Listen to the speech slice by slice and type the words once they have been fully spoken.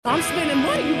I'm spending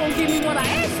money. You won't give me what I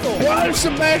asked for. Why is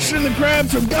Sebastian the Crab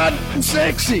so goddamn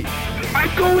sexy?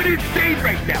 I'm going insane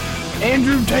right now.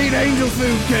 Andrew Tate Angel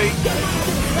Food Cake.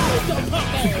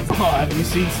 Oh, have you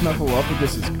seen Snuffle Up?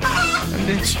 This is.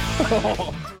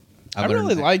 I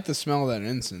really like the smell of that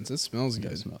incense. It smells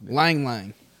good. Lang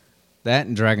Lang. That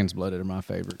and Dragon's Blood are my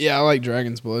favorite. Yeah, I like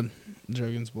Dragon's Blood.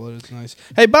 Dragon's Blood is nice.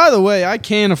 Hey, by the way, I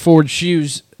can't afford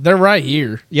shoes. They're right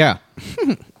here. Yeah.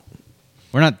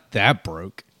 We're not that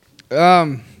broke.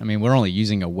 I mean, we're only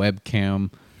using a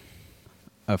webcam,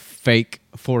 a fake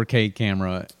 4K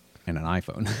camera, and an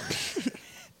iPhone.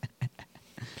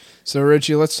 So,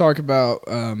 Richie, let's talk about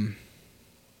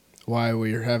why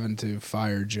we are having to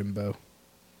fire Jimbo.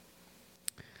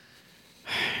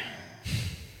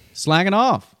 Slacking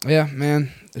off. Yeah,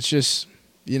 man. It's just,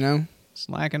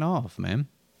 Slacking off, man.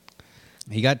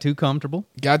 He got too comfortable.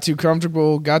 Got too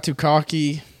comfortable, got too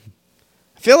cocky.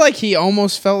 I feel like he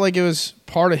almost felt like it was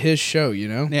part of his show,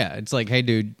 Yeah, it's like, hey,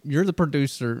 dude, you're the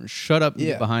producer. Shut up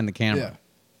behind the camera. Yeah.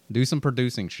 Do some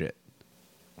producing shit.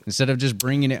 Instead of just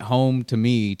bringing it home to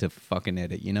me to fucking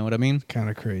edit. You know what I mean? Kind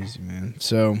of crazy, man.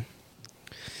 So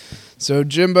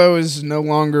Jimbo is no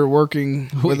longer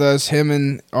working with us. Him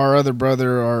and our other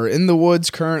brother are in the woods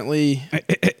currently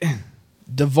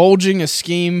divulging a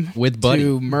scheme with Buddy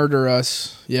to murder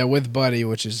us. Yeah, with Buddy,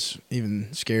 which is even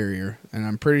scarier. And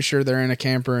I'm pretty sure they're in a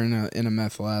camper in a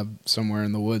meth lab somewhere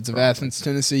in the woods of Athens,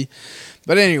 Tennessee.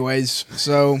 But anyways,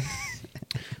 so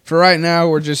for right now,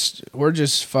 we're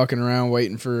just fucking around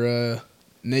waiting for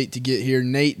Nate to get here.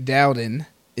 Nate Dowden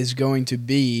is going to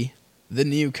be the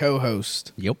new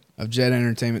co-host of Jet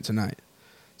Entertainment Tonight.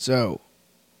 So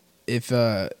if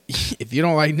you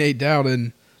don't like Nate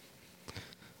Dowden,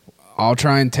 I'll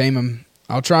try and tame him.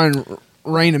 I'll try and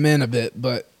rein him in a bit,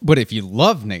 but if you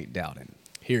love Nate Dowden,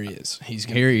 here he is.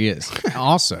 Here he is.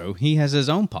 Also, he has his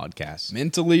own podcast.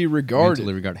 Mentally Regarded.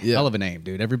 Yeah. Hell of a name,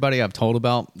 dude. Everybody I've told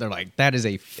about, they're like, that is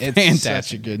a fantastic. It's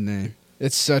such a good name.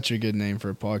 It's such a good name for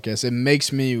a podcast. It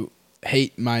makes me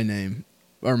hate my name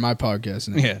or my podcast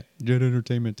name. Yeah. Jet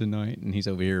Entertainment Tonight. And he's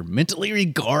over here, Mentally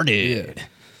Regarded. Yeah.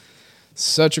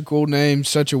 Such a cool name.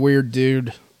 Such a weird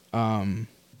dude.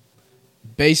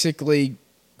 Basically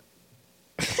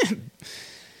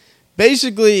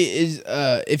is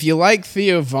if you like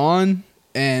Theo Vaughn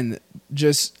and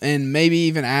maybe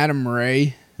even Adam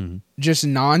Ray, just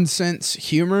nonsense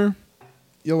humor,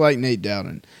 you'll like Nate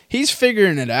Dowden. He's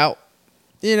figuring it out.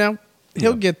 He'll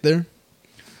get there.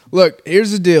 Look,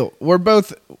 here's the deal. We're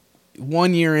both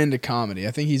 1 year into comedy.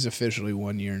 I think he's officially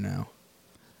 1 year now.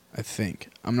 I think.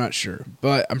 I'm not sure,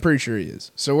 but I'm pretty sure he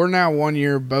is. So we're now 1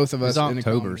 year, both of us in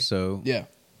October, so yeah.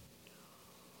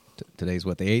 Today's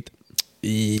what, the 8th?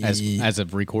 As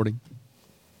of recording?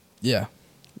 Yeah,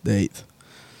 the 8th.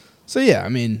 So yeah, I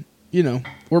mean,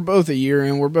 we're both a year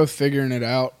in. We're both figuring it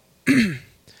out.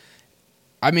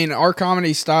 I mean, our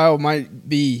comedy style might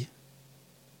be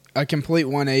a complete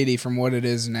 180 from what it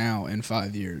is now in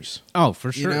 5 years. Oh,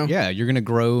 for sure. Yeah, you're going to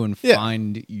grow and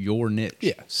find your niche.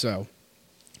 Yeah, so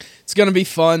it's going to be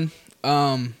fun.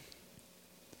 We're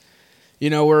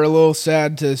a little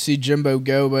sad to see Jimbo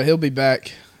go, but he'll be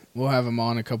back. We'll have him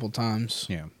on a couple times.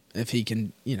 Yeah. If he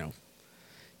can,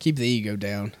 keep the ego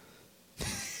down.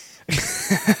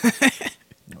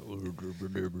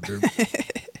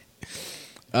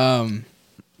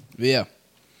 Yeah.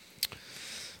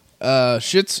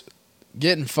 Shit's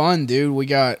getting fun, dude. We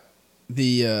got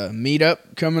the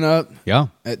meetup coming up. Yeah.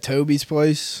 At Toby's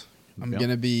place. I'm going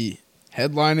to be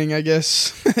headlining, I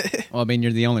guess. Well, I mean,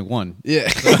 you're the only one.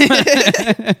 Yeah.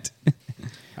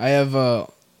 I have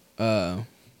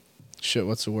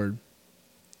what's the word?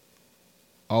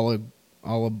 A la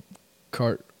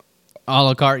carte. A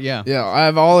la carte, yeah. Yeah, I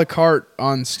have a la carte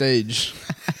on stage.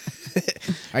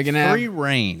 I can have free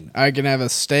reign. I can have a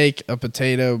steak, a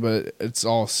potato, but it's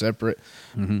all separate.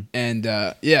 Mm-hmm. And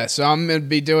so I'm going to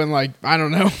be doing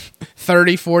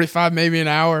 30, 45, maybe an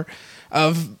hour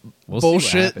of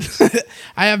bullshit.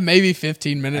 I have maybe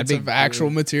 15 minutes of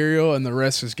actual material, and the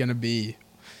rest is going to be,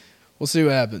 we'll see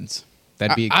what happens.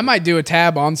 I might do a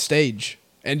tab on stage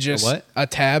and just a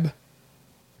tab.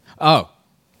 Oh,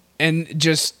 and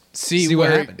just see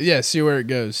where what happens. See where it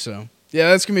goes. So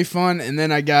yeah, that's gonna be fun. And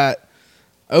then I got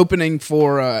opening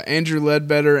for Andrew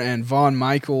Ledbetter and Vaughn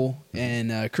Michael in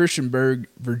Christiansburg,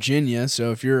 Virginia.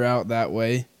 So if you're out that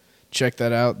way, check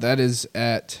that out. That is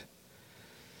at.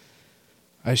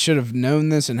 I should have known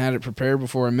this and had it prepared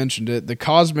before I mentioned it. The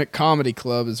Cosmic Comedy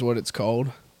Club is what it's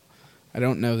called. I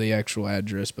don't know the actual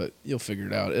address, but you'll figure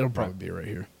it out. It'll probably be right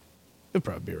here.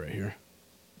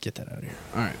 Get that out of here.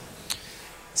 All right.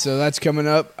 So that's coming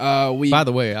up. By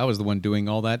the way, I was the one doing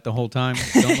all that the whole time.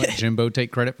 Don't let Jimbo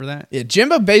take credit for that. Yeah,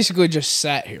 Jimbo basically just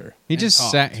sat here. He just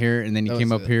talked. sat here, and then he That came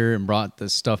was up it. here and brought the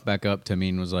stuff back up to me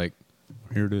and was like,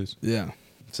 "Here it is. Yeah.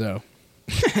 So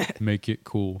Make it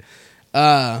cool."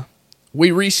 we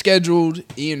rescheduled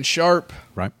Ian Sharp.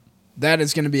 Right. That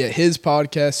is going to be at his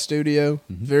podcast studio.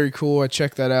 Very cool. I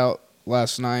checked that out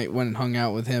last night. Went and hung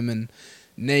out with him, and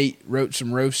Nate wrote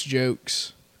some roast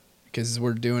jokes because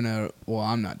we're doing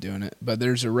I'm not doing it, but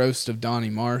there's a roast of Donnie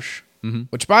Marsh,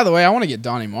 which, by the way, I want to get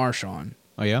Donnie Marsh on.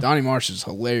 Oh, yeah? Donnie Marsh is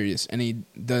hilarious, and he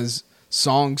does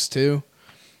songs, too.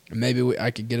 And maybe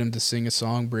I could get him to sing a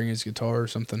song, bring his guitar or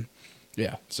something.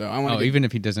 Yeah, so I want to even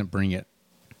if he doesn't bring it,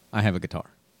 I have a guitar.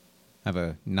 I have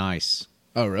a nice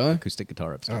Oh, really? acoustic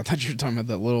guitar upstairs. Oh, I thought you were talking about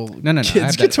that little No. I kid's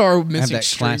have guitar I have missing that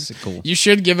strings. classical. You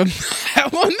should give him that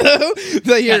one, though.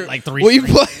 Got like 3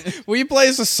 will you play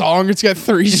us a song? It's got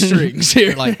 3 strings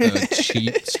here. Like the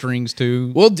cheap strings,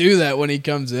 too. We'll do that when he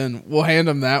comes in. We'll hand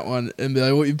him that one and be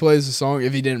like, "Will you play us a song?"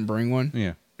 If he didn't bring one.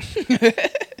 Yeah.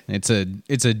 It's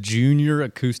a junior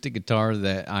acoustic guitar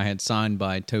that I had signed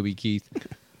by Toby Keith.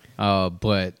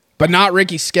 But not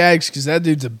Ricky Skaggs, because that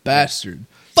dude's a bastard.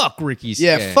 fuck Ricky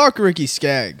Yeah, Skaggs. fuck Ricky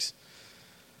Skaggs.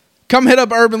 Come hit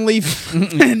up Urban Leaf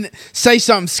and say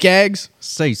something, Skaggs.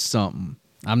 Say something.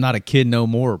 I'm not a kid no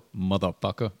more,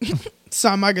 motherfucker.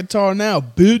 Sign my guitar now,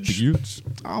 bitch.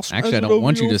 I'll smash Actually, I it don't over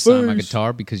want you your to sign my face.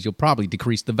 guitar because you'll probably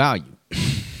decrease the value.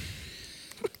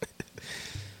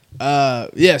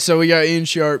 Yeah, so we got Ian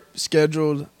Sharp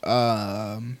scheduled.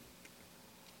 Matt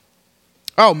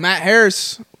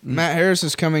Harris. Matt Harris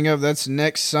is coming up. That's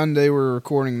next Sunday. We're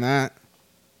recording that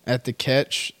at the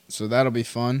Catch, so that'll be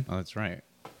fun. Oh, that's right.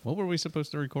 What were we supposed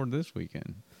to record this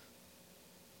weekend?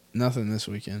 Nothing this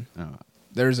weekend. Oh,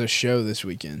 There's a show this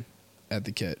weekend at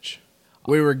the Catch.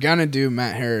 We were gonna do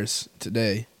Matt Harris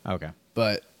today, okay.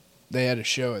 but they had a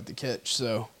show at the Catch,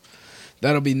 so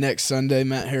that'll be next Sunday.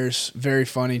 Matt Harris, very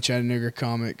funny Chattanooga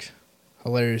comic,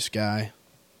 hilarious guy,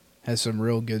 has some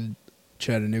real good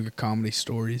Chattanooga comedy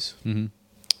stories. Mm-hmm.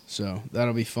 So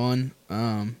that'll be fun.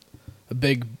 A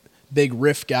big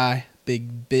riff guy,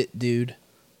 big bit dude.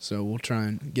 So we'll try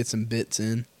and get some bits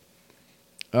in.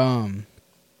 What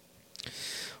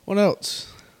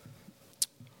else?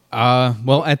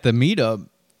 Well, at the meetup,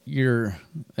 you're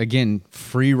again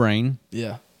free reign.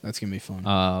 Yeah, that's gonna be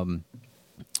fun.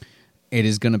 It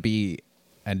is going to be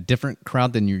a different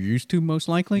crowd than you're used to, most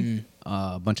likely.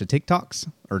 A bunch of TikToks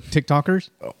or TikTokers.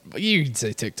 Oh, you can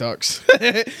say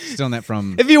TikToks. Still on that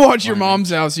from. If you watch Your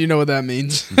Mom's House, you know what that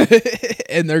means,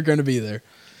 and they're gonna be there.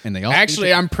 And they also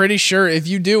Actually, I'm pretty sure if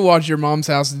you do watch Your Mom's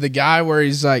House, the guy where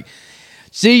he's like,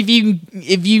 "See if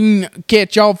you can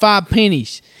catch all 5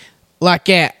 pennies like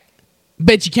that."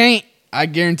 Bet you can't. I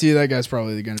guarantee you that guy's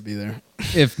probably going to be there.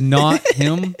 if not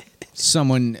him,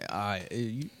 someone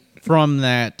from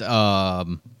that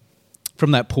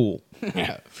pool.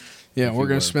 Yeah, we're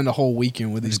going to spend a whole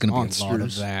weekend with There's these going to be a monsters. lot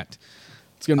of that.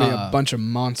 It's going to be a bunch of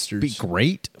monsters. Be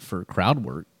great for crowd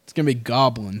work. It's going to be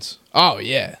goblins. Oh,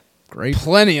 yeah. Great.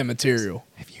 Plenty of material.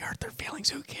 If you hurt their feelings,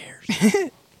 who cares?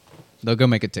 They'll go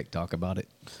make a TikTok about it.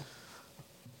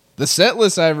 The set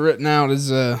list I've written out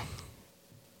is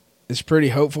pretty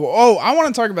hopeful. Oh, I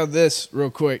want to talk about this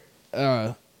real quick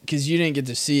because you didn't get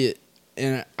to see it,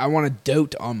 and I want to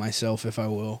dote on myself, if I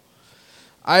will.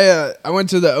 I went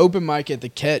to the open mic at the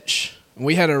Catch. And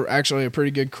we had actually a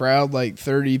pretty good crowd, like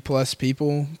 30 plus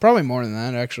people, probably more than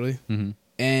that actually. Mm-hmm.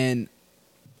 And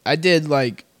I did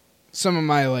like some of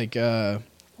my like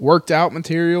worked out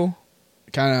material,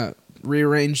 kind of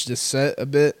rearranged the set a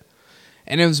bit,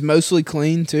 and it was mostly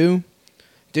clean too.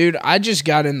 Dude, I just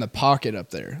got in the pocket up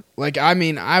there. Like, I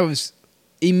mean, I was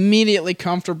immediately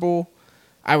comfortable.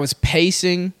 I was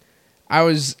pacing. I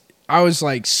was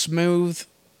like smooth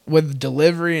with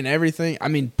delivery and everything. I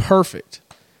mean, perfect.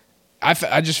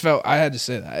 I just felt, I had to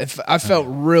say that. I felt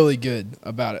really good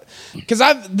about it. Because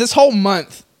this whole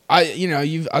month,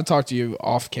 I've talked to you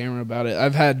off camera about it.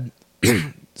 I've had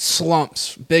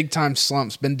slumps, big time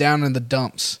slumps, been down in the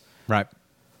dumps. Right.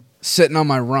 Sitting on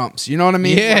my rumps. You know what I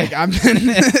mean? Yeah. Like,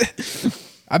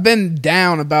 I've been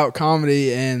down about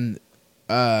comedy and,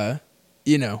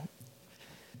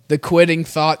 the quitting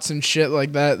thoughts and shit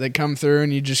like that come through,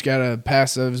 and you just gotta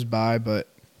pass those by. But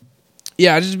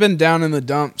yeah, I just been down in the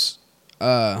dumps,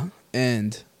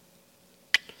 and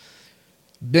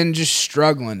been just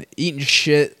struggling, eating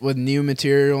shit with new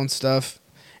material and stuff.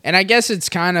 And I guess it's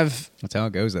kind of, That's how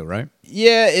it goes, though, right?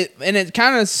 yeah, it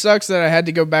kind of sucks that I had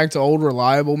to go back to old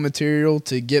reliable material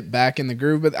to get back in the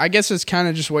groove. But I guess it's kind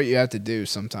of just what you have to do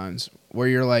sometimes, where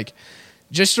you're like,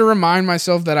 just to remind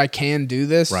myself that I can do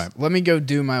this, Right. let me go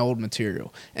do my old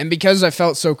material. And because I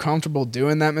felt so comfortable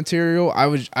doing that material,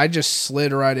 I just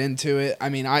slid right into it. I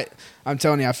mean, I'm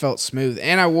telling you, I felt smooth.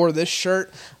 And I wore this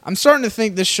shirt. I'm starting to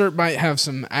think this shirt might have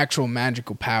some actual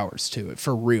magical powers to it,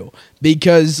 for real.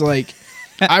 Because, like,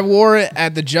 I wore it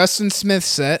at the Justin Smith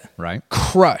set. Right.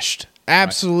 Crushed.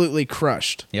 Absolutely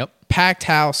crushed. Yep. Packed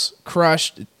house,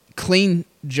 crushed, clean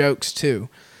jokes, too.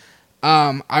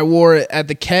 I wore it at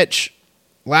the Catch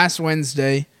last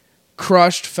Wednesday,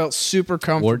 crushed, felt super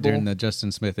comfortable. Wore it during the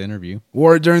Justin Smith interview.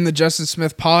 Wore it during the Justin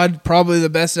Smith pod, probably the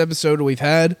best episode we've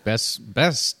had. Best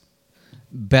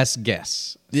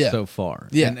guess so far.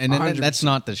 Yeah, and 100%. that's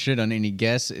not the shit on any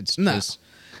guess. It's No. just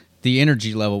the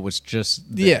energy level was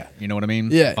just there. Yeah. You know what I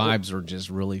mean? Yeah. Vibes were just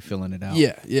really filling it out.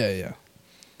 Yeah.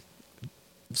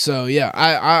 So, yeah,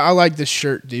 I like this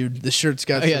shirt, dude. This shirt's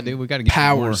got some dude, we gotta get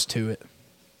powers to it.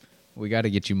 We got to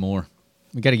get you more.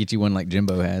 We got to get you one like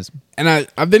Jimbo has. And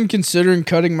I've been considering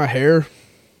cutting my hair.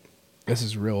 This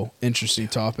is a real interesting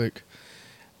topic.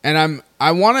 And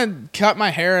I want to cut my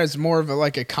hair as more of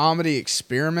a comedy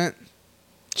experiment,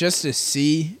 just to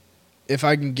see if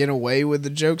I can get away with the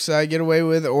jokes that I get away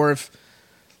with, or if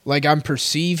I'm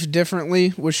perceived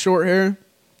differently with short hair.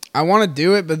 I want to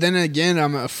do it, but then again,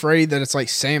 I'm afraid that it's like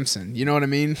Samson. You know what I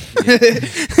mean?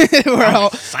 Yeah.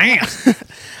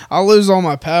 I'll lose all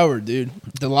my power, dude.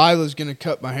 Delilah's going to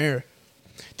cut my hair.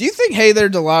 Do you think Hey There,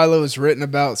 Delilah was written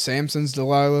about Samson's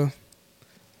Delilah?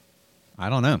 I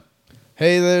don't know.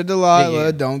 Hey there, Delilah,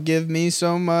 Yeah. don't give me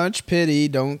so much pity.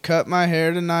 Don't cut my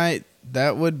hair tonight.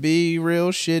 That would be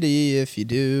real shitty if you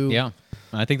do. Yeah.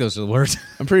 I think those are the words.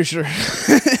 I'm pretty sure.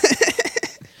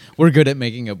 We're good at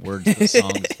making up words for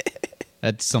songs.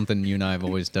 That's something you and I have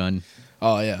always done.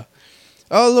 Oh, yeah.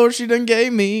 Oh, Lord, she done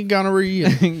gave me gonorrhea.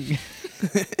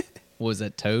 What was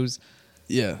that, Toes?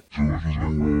 Yeah.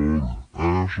 I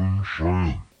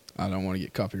don't want to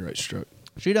get copyright struck.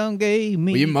 She done gave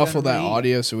me. Will you muffle that gonorrhea.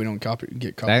 audio so we don't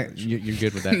get copyright That, struck? you're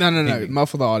good with that. No. Maybe.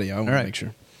 Muffle the audio. I want to right. make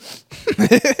sure.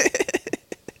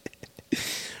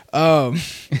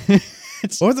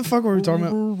 What the fuck were we talking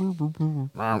about?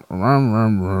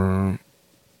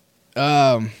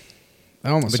 I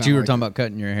almost. But you were talking about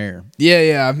cutting your hair.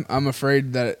 Yeah. I'm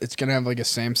afraid that it's gonna have a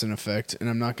Samson effect, and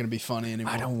I'm not gonna be funny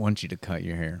anymore. I don't want you to cut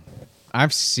your hair.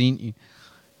 I've seen you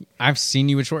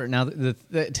with short. Now,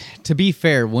 to be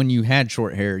fair, when you had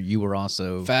short hair, you were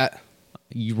also Fat,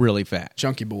 You really fat.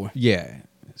 chunky boy. Yeah.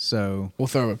 So We'll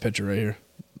throw a picture right here.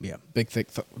 yeah. Big, thick,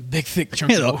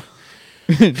 chunky boy.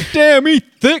 Damn, he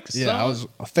thick. Son. Yeah, I was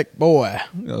a thick boy.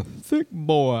 a thick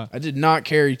boy. I did not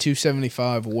carry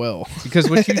 275 well. Because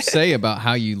what you say about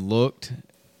how you looked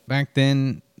back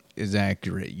then is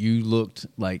accurate. You looked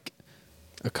like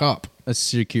A cop. a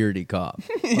security cop.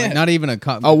 Like, not even a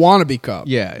cop. A wannabe cop.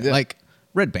 Yeah, like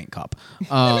red bank cop.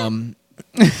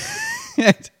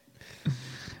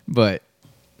 But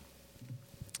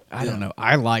I don't know.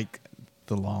 I like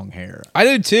the long hair. I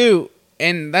do too.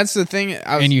 And that's the thing.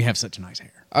 And you have such nice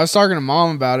hair. I was talking to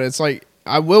Mom about it. It's like,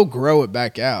 I will grow it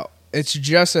back out. It's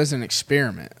just as an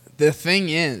experiment. The thing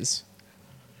is,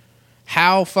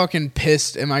 how fucking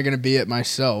pissed am I going to be at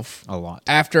myself A lot.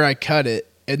 after I cut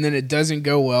it and then it doesn't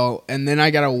go well and then I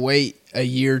got to wait a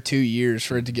year, 2 years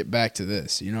for it to get back to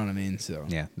this. You know what I mean? So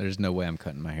Yeah, there's no way I'm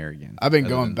cutting my hair again. I've been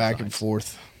other going than back the and sides.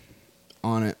 forth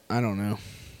on it. I don't know.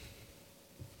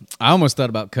 I almost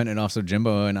thought about cutting it off so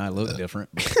Jimbo and I look different.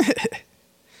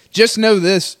 Just know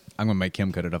this. I'm going to make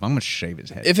him cut it off. I'm going to shave his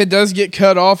head. If it does get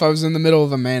cut off, I was in the middle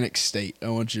of a manic state. I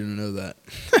want you to know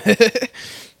that.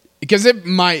 Because it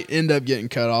might end up getting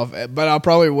cut off, but I'll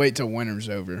probably wait till winter's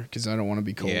over because I don't want to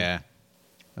be cold. Yeah.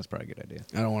 That's probably a good idea.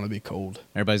 I don't want to be cold.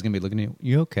 Everybody's going to be looking at you.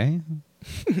 You okay?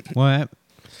 What happened?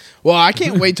 Well, I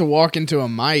can't wait to walk into a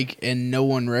mic and no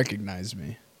one recognize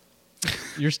me.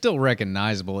 You're still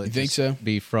recognizable. You think so?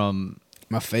 Be from,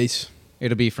 My face.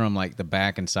 it'll be from like the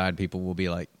back and side. People will be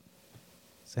like,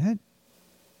 is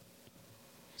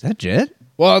that Jed?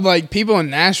 Well, like people in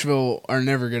Nashville are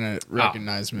never gonna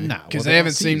recognize me no. because Well, they they haven't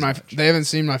don't see seen you my as much. they haven't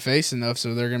seen my face enough,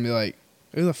 so they're gonna be like,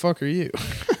 "Who the fuck are you?"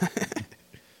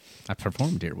 I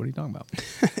performed here. What are you talking about?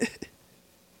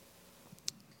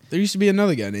 There used to be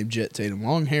another guy named Jet Tatum,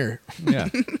 long hair. Yeah.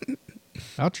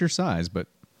 About your size, but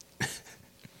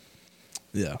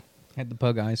Yeah, had the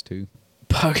pug eyes too.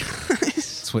 pug.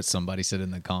 That's what somebody said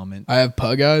in the comment. I have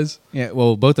pug eyes. Yeah,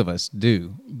 well, both of us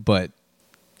do, but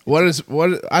What?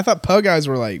 I thought pug eyes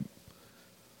were like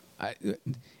it's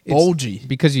bulgy.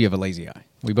 because you have a lazy eye.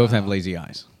 We both have lazy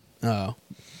eyes. Oh,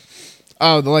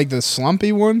 the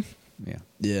slumpy one. Yeah.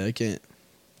 Yeah,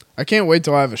 I can't wait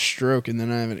till I have a stroke and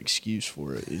then I have an excuse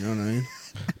for it. You know what I mean?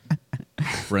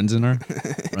 Runs in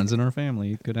our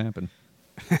family. It could happen.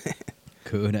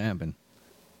 Could happen.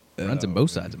 Runs in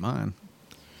both sides of mine.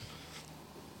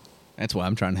 That's why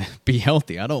I'm trying to be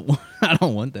healthy. I don't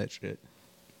want that shit.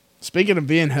 Speaking of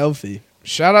being healthy,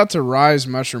 shout out to Rise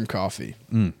Mushroom Coffee.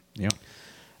 Yeah.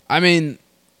 I mean,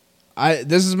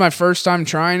 this is my first time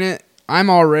trying it. I'm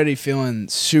already feeling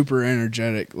super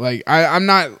energetic. Like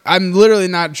I'm literally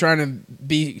not trying to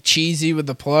be cheesy with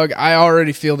the plug. I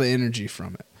already feel the energy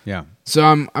from it. Yeah. So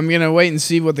I'm gonna wait and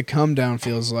see what the come down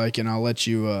feels like, and I'll let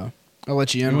you in You on want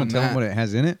to tell that. them what it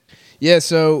has in it? Yeah.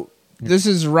 So this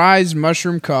is Rise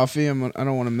Mushroom Coffee. I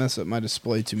don't want to mess up my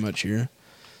display too much here.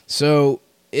 So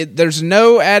there's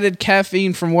no added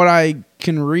caffeine from what I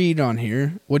can read on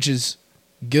here, which is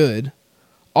good.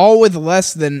 All with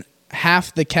less than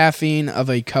half the caffeine of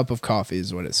a cup of coffee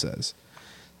is what it says.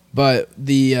 But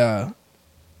the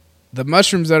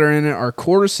mushrooms that are in it are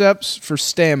cordyceps for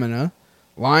stamina,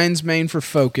 lion's mane for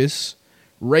focus,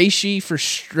 reishi for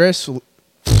stress. Let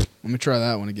me try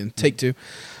that one again. Take two.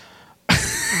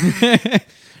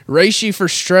 Reishi for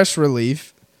stress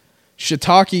relief,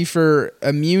 shiitake for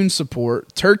immune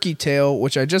support, turkey tail,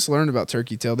 which I just learned about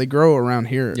turkey tail. They grow around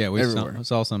here. Yeah, we everywhere.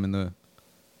 saw some in the.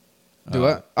 Do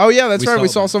what? Oh yeah, that's right. We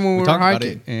saw some when we were talked about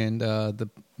hiking. it, and the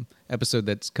episode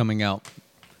that's coming out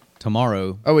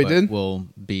tomorrow. Oh, we did? Will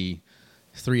be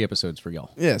 3 episodes for y'all.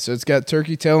 Yeah, so it's got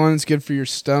turkey tail on it. It's good for your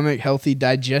stomach, healthy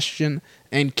digestion,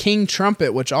 and king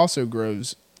trumpet, which also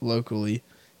grows locally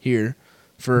here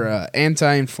for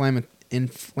anti-inflammatory.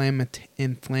 Inflammatory.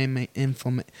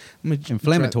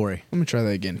 Let me try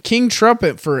that again. King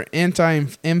trumpet for Let me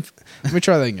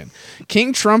try that again.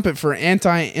 King trumpet for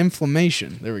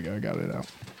anti-inflammation. There we go. I got it out.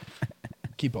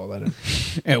 Keep all that in.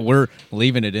 Yeah, we're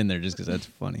leaving it in there just because that's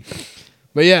funny.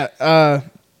 But yeah,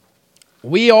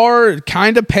 we are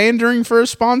kind of pandering for a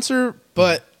sponsor,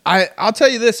 but I'll tell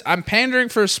you this. I'm pandering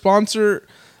for a sponsor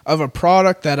of a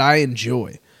product that I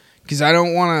enjoy because I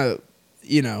don't want to,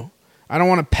 I don't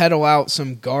want to peddle out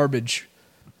some garbage.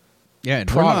 Yeah,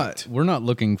 product. We're not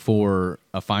looking for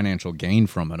a financial gain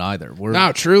from it either.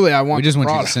 No, truly, I want. We just want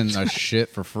product. you to send us shit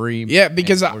for free. Yeah,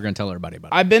 because we're going to tell everybody about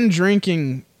it. I've been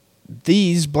drinking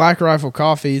these Black Rifle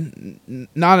coffee.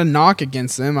 Not a knock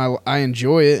against them. I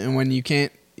enjoy it, and when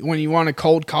you want a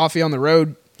cold coffee on the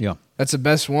road, Yeah, that's the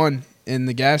best one in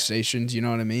the gas stations. You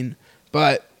know what I mean?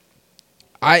 But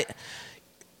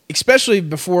especially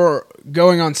before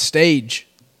going on stage,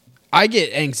 I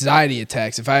get anxiety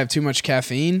attacks if I have too much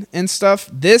caffeine and stuff.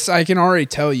 This, I can already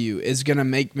tell you, is going to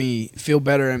make me feel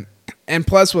better. And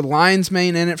plus, with lion's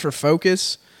mane in it for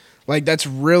focus, like that's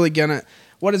really going to...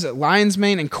 What is it? Lion's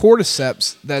mane and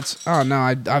cordyceps. That's... Oh,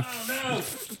 no.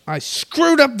 I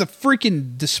screwed up the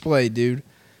freaking display, dude.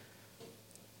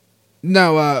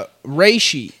 No,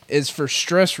 reishi is for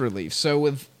stress relief. So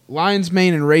with lion's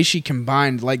mane and reishi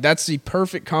combined, like that's the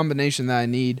perfect combination that I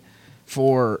need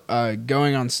for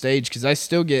going on stage, because I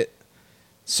still get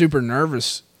super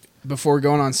nervous before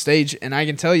going on stage, and I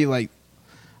can tell you, like,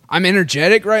 I'm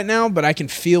energetic right now, but I can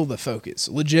feel the focus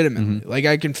legitimately. Mm-hmm. Like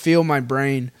I can feel my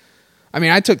brain. I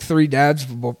mean, I took 3 dabs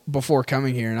before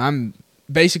coming here, and I'm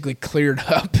basically cleared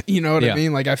up. You know what I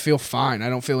mean? Like I feel fine. I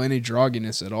don't feel any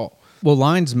drogginess at all. Well,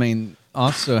 lion's mane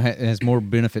also has more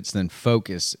benefits than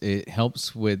focus. It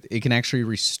helps with. It can actually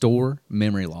restore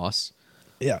memory loss.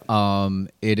 Yeah.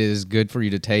 It is good for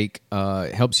you to take.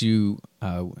 It helps you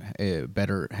have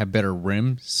better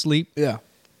REM sleep. Yeah.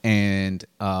 And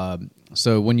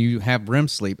so when you have REM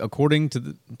sleep, according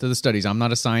to the studies, I'm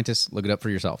not a scientist. Look it up for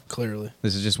yourself. Clearly.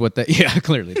 This is just what that. Yeah,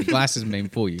 clearly the glasses may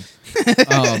fool you.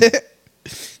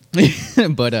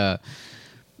 But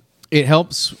it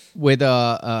helps with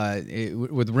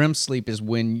REM sleep is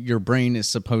when your brain is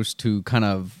supposed to kind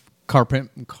of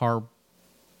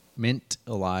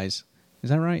compartmentalize. Is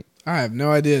that right? I have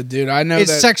no idea, dude. I know It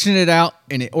that sections it out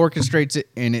and it orchestrates it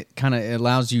and it kind of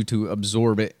allows you to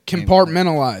absorb it.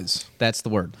 compartmentalize. That's the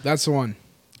word. That's the one.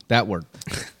 That word.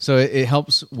 So it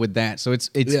helps with that. So it's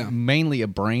mainly a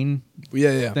brain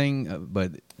thing,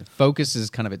 but focus is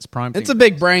kind of its prime thing. It's a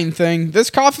big brain thing. This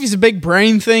coffee's a big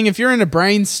brain thing. If you're into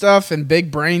brain stuff and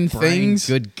big brain things,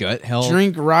 good gut health.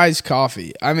 drink Rise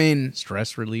coffee. I mean,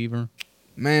 Stress reliever.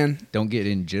 man, Don't get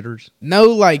in jitters. no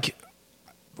like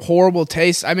horrible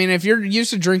taste. I mean, if you're used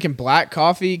to drinking black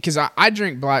coffee, because I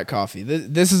drink black coffee.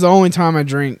 This is the only time I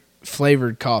drink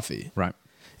flavored coffee. Right.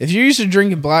 If you're used to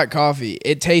drinking black coffee,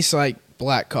 it tastes like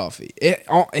black coffee. It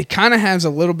kind of has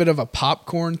a little bit of a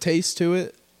popcorn taste to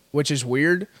it, which is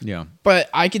weird. Yeah. But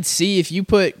I could see if you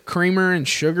put creamer and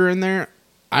sugar in there,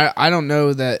 I don't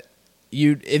know that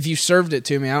if you served it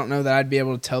to me, I don't know that I'd be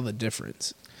able to tell the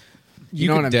difference. You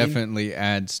know could what I mean? definitely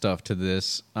add stuff to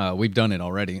this. We've done it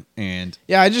already, and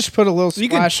Yeah, I just put a little You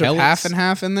can splash of tell half it's- and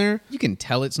half in there. you can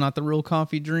tell it's not the real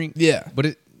coffee drink. Yeah.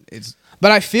 but it's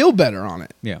But I feel better on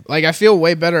it. Yeah. Like, I feel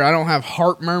way better. I don't have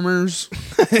heart murmurs.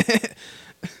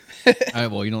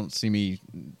 well, you don't see me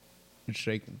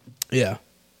shaking. Yeah.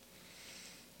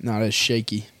 Not as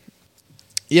shaky.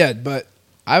 Yeah, but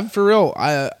for real,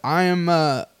 I'm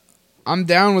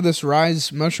down with this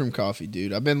Rise mushroom coffee,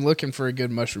 dude. I've been looking for a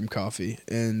good mushroom coffee,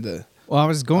 and Well, I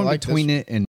was going I like between this it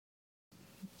and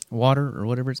water or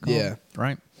whatever it's called. Yeah.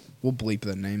 Right? we'll bleep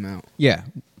the name out. Yeah.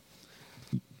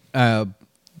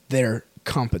 Their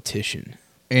competition.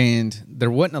 And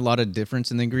there wasn't a lot of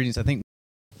difference in the ingredients. I think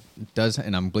it does,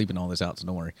 and I'm bleeping all this out, so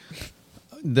don't worry.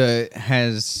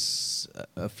 Has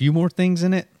a few more things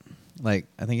in it. Like,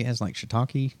 I think it has like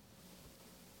shiitake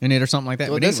in it or something like that.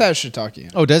 Well, But this anyway. has shiitake in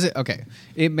it. Oh, does it? Okay.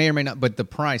 It may or may not, but the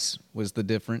price was the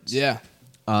difference. Yeah.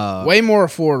 Way more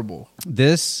affordable.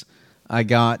 This, I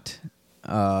got,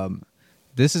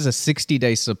 this is a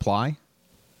 60-day supply.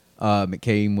 It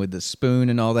came with the spoon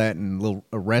and all that, and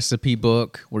a recipe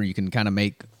book where you can kind of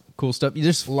make cool stuff. You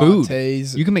just food.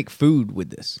 Lattes. You can make food with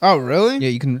this. Oh, really? Yeah,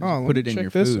 you can let put me it in check your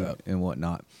this food out. and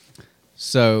whatnot.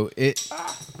 So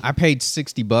I paid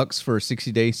 $60 for a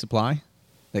 60-day supply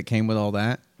that came with all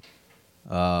that.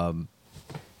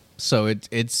 So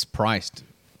it's priced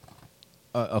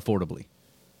affordably.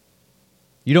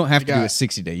 You don't have to do a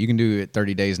 60-day. You can do it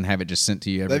 30 days and have it just sent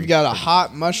to you. They've got a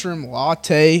hot mushroom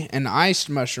latte, an iced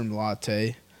mushroom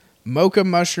latte, mocha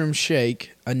mushroom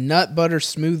shake, a nut butter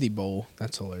smoothie bowl.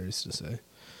 That's hilarious to say.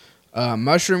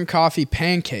 Mushroom coffee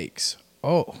pancakes.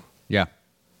 Oh. Yeah.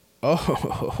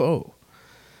 Oh.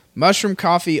 Mushroom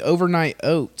coffee overnight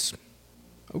oats.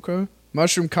 Okay.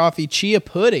 Mushroom coffee chia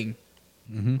pudding.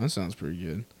 Mm-hmm. That sounds pretty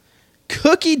good.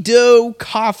 Cookie dough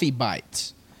coffee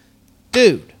bites.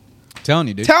 Dude. Telling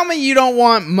you, dude. Tell me you don't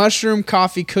want mushroom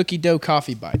coffee cookie dough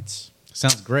coffee bites.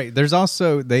 Sounds great.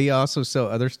 They also sell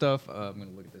other stuff. I'm going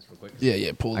to look at this real quick.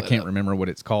 Yeah, pull I that can't up. remember what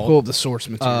it's called. Pull up the source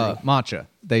material. Matcha.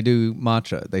 They do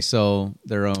matcha. They sell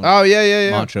their own Oh,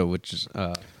 yeah. matcha, which is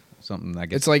something I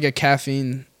guess. It's like a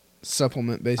caffeine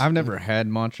supplement, basically. I've never had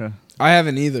matcha. I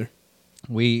haven't either.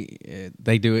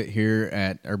 They do it here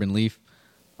at Urban Leaf.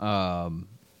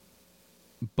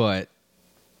 But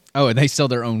and they sell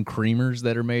their own creamers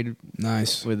that are made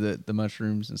Nice. with the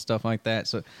mushrooms and stuff like that.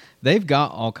 So they've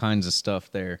got all kinds of stuff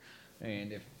there.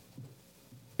 And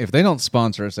if they don't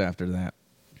sponsor us after that,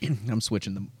 I'm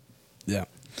switching them. Yeah.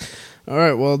 All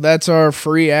right, well, that's our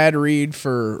free ad read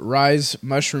for Rise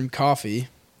Mushroom Coffee.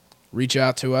 Reach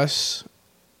out to us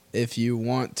if you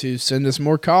want to send us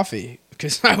more coffee,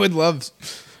 because I would love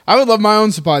my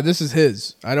own supply. This is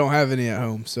his. I don't have any at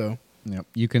home, so. Yep.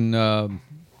 You can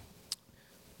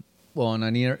on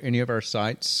any of our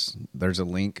sites, there's a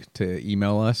link to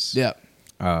email us. Yeah.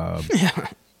 Yeah.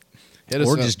 Hit us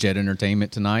Or up. just Jet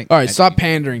Entertainment tonight. All right, stop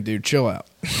pandering, dude. Chill out.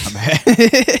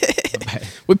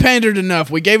 We pandered enough.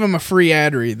 We gave him a free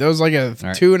ad read. That was like a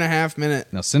right. 2.5 minute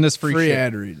Now send us free shit.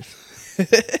 ad read.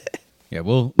 Yeah,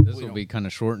 this will be kind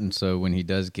of shortened, so when he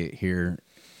does get here,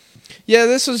 Yeah,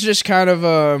 this was just kind of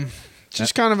a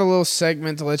little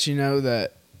segment to let you know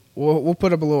that we'll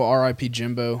put up a little R.I.P.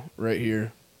 Jimbo right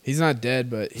here. He's not dead,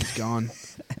 but he's gone.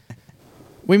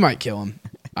 We might kill him.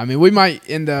 I mean, we might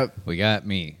end up. we got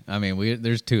me. I mean,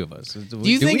 there's two of us. Do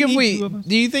you think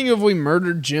if we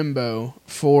murdered Jimbo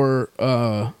for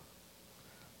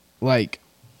and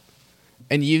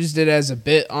used it as a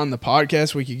bit on the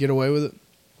podcast, we could get away with it?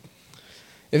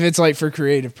 If it's like for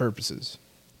creative purposes.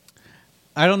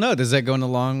 I don't know. Does that go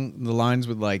along the lines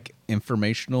with like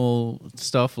informational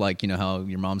stuff, like how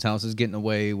your mom's house is getting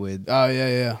away with? Oh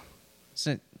yeah.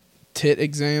 Tit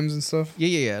exams and stuff.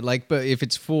 Yeah. Like, but if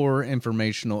it's for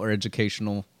informational or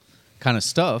educational kind of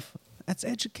stuff, that's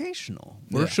educational.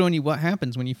 We're Yeah. showing you what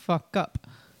happens when you fuck up.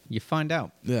 You find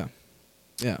out. Yeah.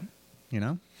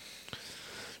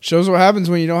 Shows what happens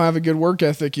when you don't have a good work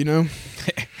ethic, I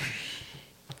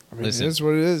mean, Listen. it is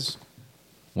what it is.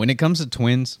 When it comes to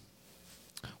twins,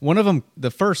 one of them,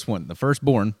 the firstborn,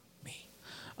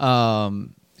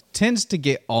 tends to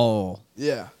get all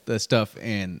Yeah. the stuff,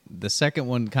 and the second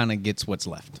one kind of gets what's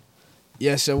left.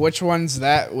 Yeah, so which one's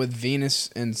that with Venus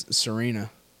and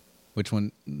Serena? Which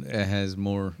one has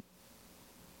more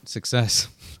success?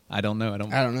 I don't know. I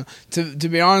don't know. To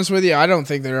be honest with you, I don't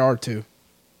think there are two.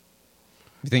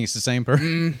 You think it's the same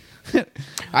person?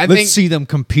 Let's see them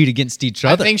compete against each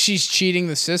I other. think she's cheating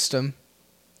the system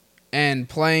and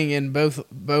playing in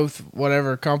both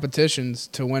whatever competitions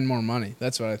to win more money.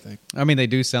 That's what I think. I mean, they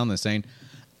do sound the same.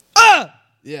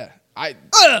 Yeah. I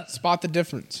spot the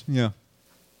difference. Yeah.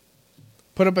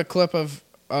 Put up a clip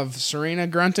of Serena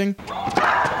grunting.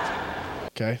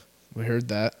 Okay, we heard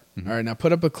that. Mm-hmm. All right, now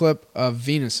put up a clip of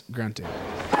Venus grunting.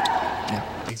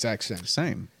 Yeah, exact same.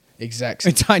 Same. Exact same.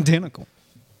 It's identical.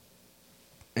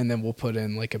 And then we'll put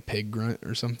in like a pig grunt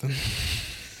or something.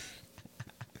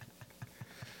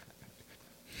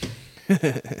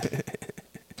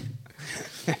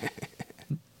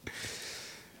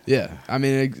 Yeah, I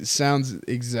mean, it sounds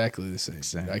exactly the same.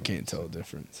 Exactly. I can't tell the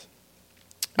difference.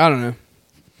 I don't know.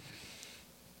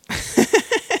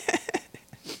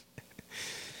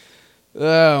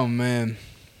 Oh, man.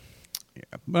 Yeah,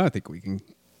 but I think we can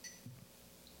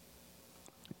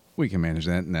manage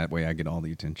that, and that way I get all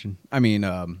the attention. I mean,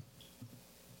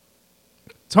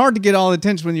 it's hard to get all the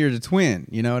attention when you're the twin.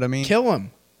 You know what I mean? Kill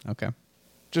him. Okay.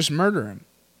 Just murder him.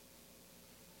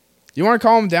 You want to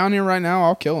call him down here right now?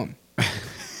 I'll kill him.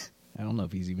 I don't know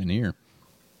if he's even here.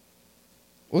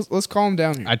 Let's call him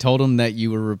down here. I told him that you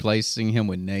were replacing him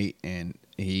with Nate, and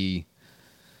he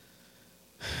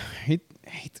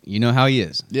you know how he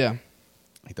is. Yeah.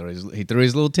 He threw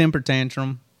his little temper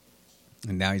tantrum,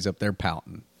 and now he's up there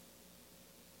pouting.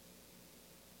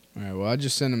 All right, well, I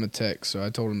just sent him a text, so I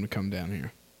told him to come down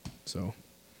here. So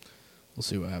we'll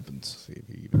see what happens. See if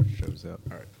he even shows up.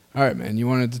 All right, man. You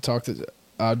wanted to talk to...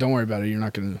 don't worry about it. You're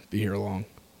not going to be here long.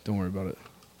 Don't worry about it.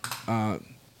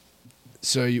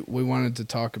 We wanted to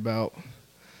talk about,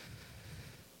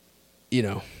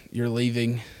 you're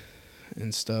leaving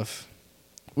and stuff.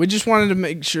 We just wanted to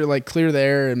make sure, like, clear the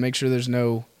air and make sure there's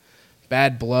no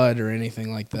bad blood or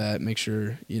anything like that. Make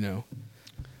sure, Yeah,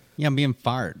 I'm being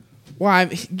fired. Well,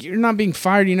 you're not being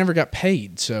fired. You never got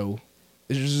paid, so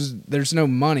there's no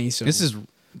money. So This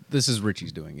is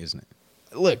Richie's doing, isn't it?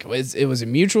 Look, it was a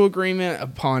mutual agreement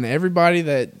upon everybody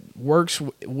that works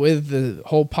with the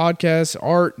whole podcast.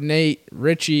 Art, Nate,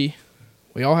 Richie,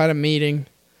 we all had a meeting.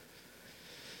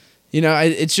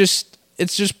 It's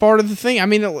just part of the thing. I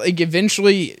mean, like,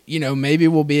 eventually, maybe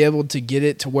we'll be able to get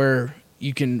it to where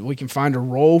we can find a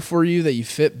role for you that you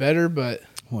fit better. But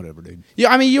whatever, dude.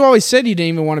 Yeah, I mean, you always said you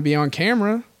didn't even want to be on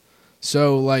camera,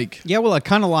 so like. Yeah, well, I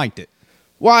kind of liked it.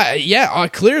 Why? Yeah,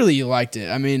 clearly you liked it.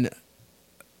 I mean.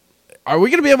 Are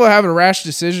we going to be able to have a rash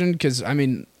decision? Because, I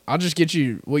mean, I'll just get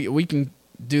you... We can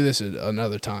do this at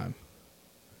another time.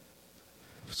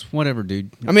 It's whatever,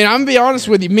 dude. I mean, I'm going to be honest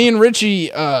with you. Me and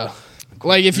Richie,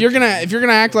 like, if you're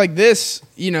gonna act like this,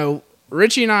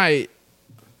 Richie and I,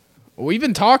 we've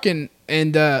been talking,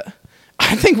 and I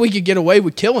think we could get away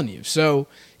with killing you. So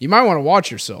you might want to watch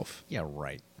yourself. Yeah,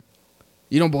 right.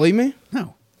 You don't believe me?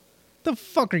 No. The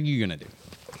fuck are you going to do?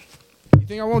 You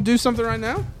think I won't do something right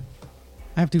now?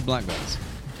 I have 2 black belts.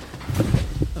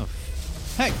 Oh.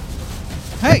 Hey!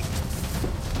 Hey!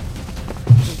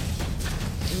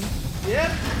 Yeah?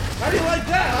 How do you like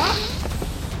that, huh?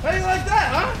 How do you like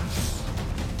that, huh?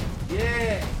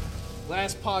 Yeah.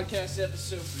 Last podcast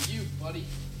episode for you, buddy.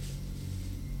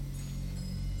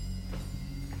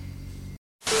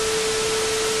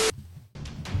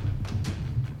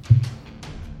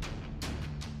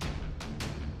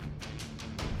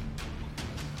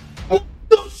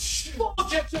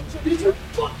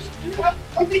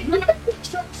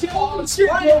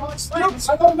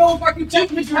 I don't know if I can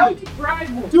take you.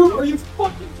 Dude, are you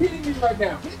fucking kidding me right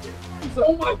now?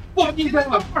 Oh my fucking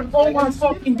god! Oh my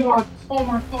fucking god! Oh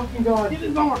my fucking god! Get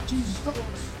his arm! Jesus Christ!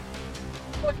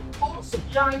 Fucking awesome!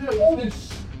 Yeah, I know.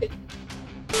 This shit.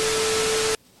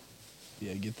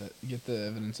 Yeah, get the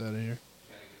evidence out of here.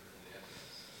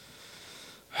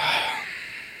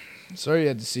 Sorry you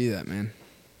had to see that, man.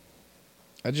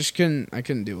 I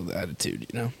couldn't deal with the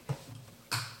attitude,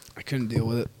 I couldn't deal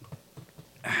with it.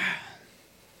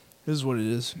 This is what it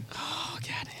is. Oh,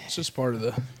 God. It's just part of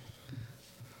it.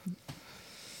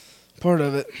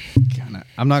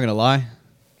 I'm not going to lie.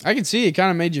 I can see it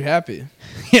kind of made you happy.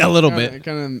 Yeah, a little bit. It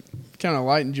kind of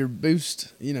lightened your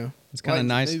boost, It's kind of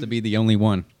nice to be the only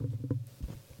one.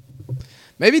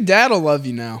 Maybe Dad will love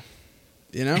you now.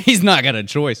 He's not got a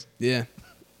choice. Yeah.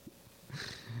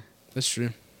 That's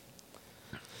true.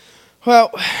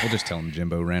 Well, We'll just tell him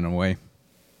Jimbo ran away.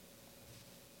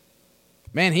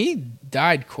 man, he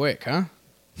died quick, huh?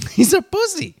 He's a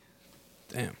pussy.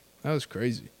 Damn, that was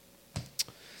crazy.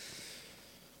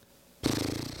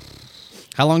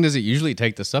 How long does it usually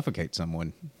take to suffocate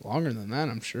someone? Longer than that,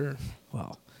 I'm sure.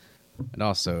 Well, and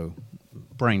also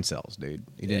brain cells, dude.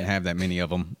 He didn't have that many of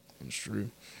them. That's true.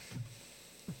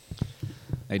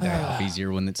 They die off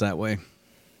easier when it's that way.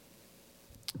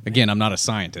 Again, I'm not a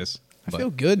scientist. I feel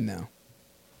good now.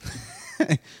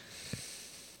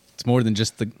 It's more than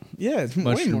just the Yeah, it's way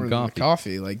mushroom more than the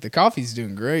coffee. Like, the coffee's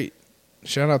doing great.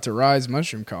 Shout out to Rise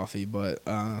Mushroom Coffee, but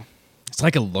It's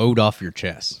like a load off your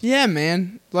chest. Yeah,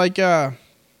 man. Like an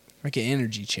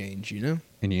energy change, you know?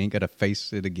 And you ain't got to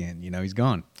face it again. You know, he's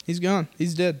gone. He's gone.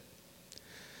 He's dead.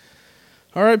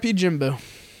 R.I.P. Jimbo.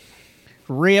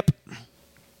 Rip.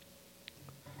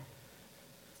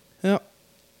 Yep.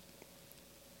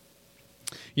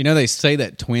 You know, they say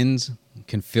that twins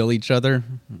can feel each other,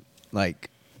 like,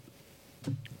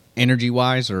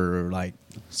 energy-wise or, like,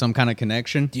 some kind of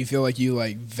connection. Do you feel like you,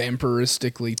 like,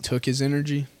 vampiristically took his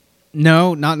energy?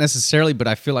 No, not necessarily, but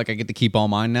I feel like I get to keep all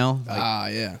mine now.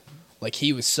 Like, Yeah. Like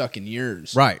he was sucking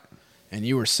yours. right. And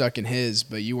you were sucking his,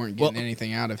 but you weren't getting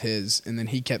anything out of his. And then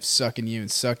he kept sucking you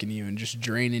and just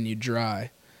draining you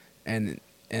dry. And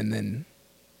then...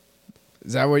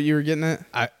 Is that what you were getting at?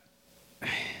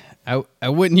 I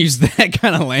wouldn't use that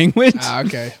kind of language.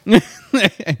 Okay.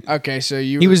 Okay, so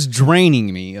He was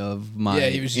draining me of my energy.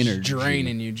 Yeah, he was just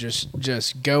draining you,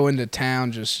 just going to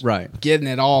town, just Right. getting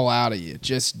it all out of you.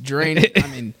 Just draining, I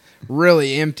mean,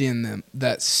 really emptying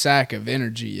that sack of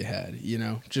energy you had, you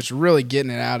know? Just really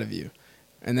getting it out of you.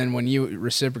 And then when you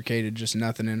reciprocated, just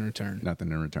nothing in return.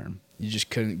 Nothing in return. You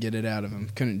just couldn't get it out of him.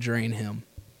 Couldn't drain him.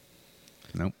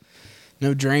 Nope.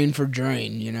 No drain for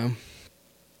drain, you know?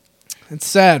 It's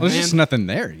sad, Well, man. there's just nothing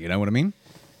there, you know what I mean?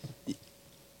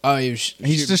 Oh, He's shooting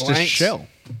just blanks? a shell.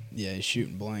 Yeah, he's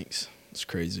shooting blanks. It's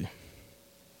crazy.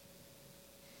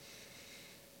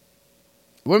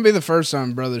 Wouldn't be the first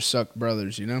time brothers suck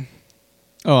brothers, you know?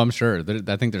 Oh, I'm sure.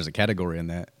 I think there's a category in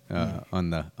that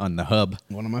on the hub.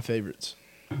 One of my favorites.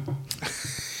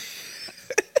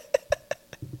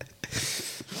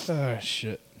 Oh,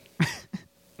 shit.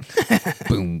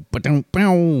 Boom, ba-dum,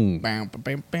 boom. Bam,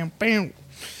 bam, bam, bam.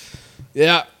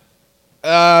 Yeah.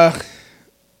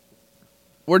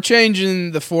 We're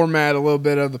changing the format a little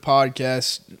bit of the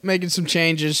podcast, making some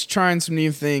changes, trying some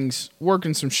new things,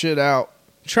 working some shit out,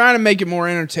 trying to make it more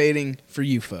entertaining for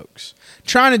you folks.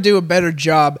 Trying to do a better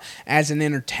job as an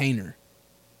entertainer.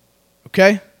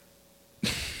 Okay?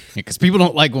 Because people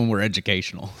don't like when we're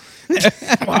educational.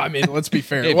 Well, I mean, let's be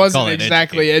fair. If It you wasn't call it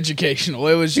exactly educational.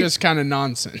 It was just kind of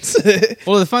nonsense.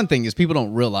 Well, the fun thing is people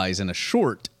don't realize in a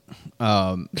short,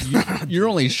 you're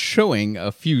only showing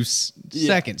a few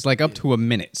seconds, like up to a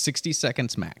minute, 60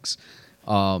 seconds max.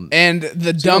 And the So you don't get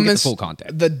the dumbest, full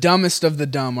content. the dumbest of the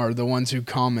dumb are the ones who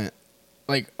comment,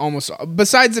 like almost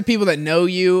besides the people that know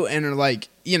you and are like,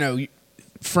 you know,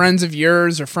 friends of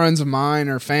yours or friends of mine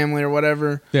or family or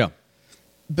whatever. Yeah.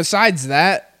 Besides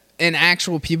that, and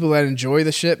actual people that enjoy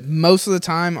the shit, most of the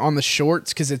time on the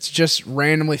shorts, because it's just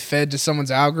randomly fed to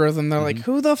someone's algorithm, they're like,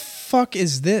 who the fuck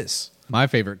is this? My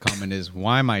favorite comment is,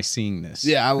 "Why am I seeing this?"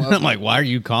 Yeah, I love I'm like, "Why are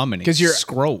you commenting?" Because your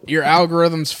scroll. Your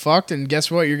algorithm's fucked, and guess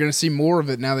what? You're going to see more of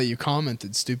it now that you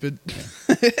commented, stupid.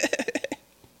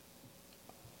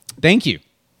 Thank you.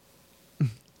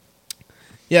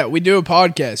 Yeah, we do a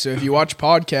podcast. So if you watch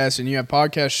podcasts and you have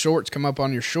podcast shorts come up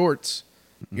on your shorts,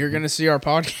 you're going to see our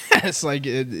podcast. Like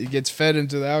it gets fed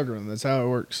into the algorithm. That's how it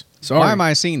works. Sorry. Why am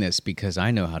I seeing this? Because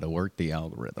I know how to work the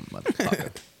algorithm,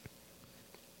 motherfucker.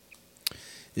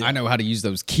 Yeah. I know how to use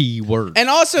those keywords. And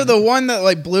also the one that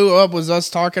like blew up was us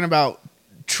talking about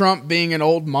Trump being an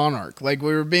old monarch. Like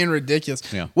we were being ridiculous.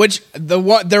 Yeah. Which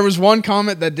there was one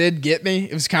comment that did get me.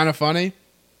 It was kind of funny.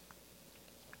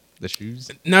 The shoes.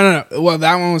 No. Well,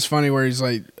 that one was funny where he's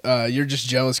like, "You're just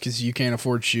jealous because you can't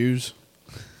afford shoes."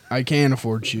 I can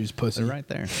afford shoes, pussy. They're right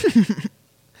there.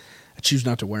 I choose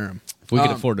not to wear them. If we could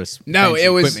afford this no, fancy it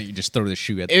was- equipment, you just throw the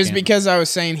shoe at the It was camera. because I was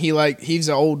saying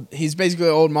he's basically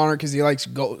an old monarch because he likes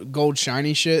gold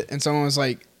shiny shit, and someone was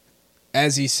like,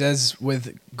 as he says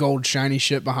with gold shiny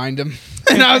shit behind him,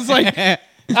 and I was like,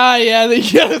 yeah, they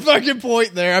got a fucking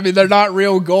point there. I mean, they're not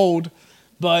real gold,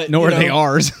 but Nor are they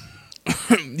ours.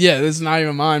 Yeah, this is not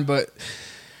even mine, but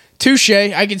touche.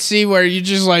 I can see where you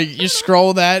just like you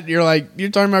scroll that, you're like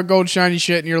you're talking about gold shiny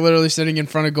shit, and you're literally sitting in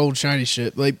front of gold shiny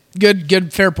shit. Like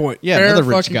good, fair point. Yeah, fair another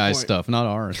rich fucking guy's point. stuff, not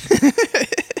ours.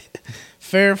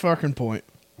 Fair fucking point.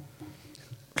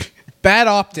 Bad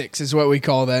optics is what we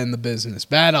call that in the business.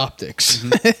 Bad optics.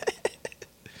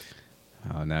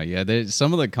 Oh no, yeah.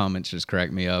 Some of the comments just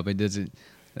crack me up. It doesn't.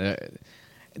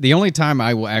 The only time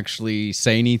I will actually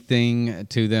say anything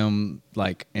to them,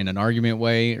 like in an argument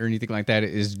way or anything like that,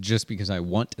 is just because I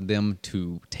want them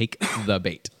to take the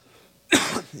bait.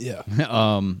 Yeah.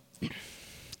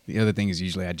 The other thing is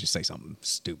usually I just say something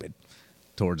stupid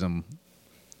towards them,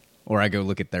 or I go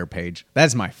look at their page.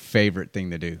 That's my favorite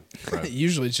thing to do, bro.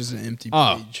 Usually it's just an empty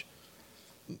Oh. page.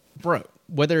 Bro,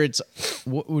 whether it's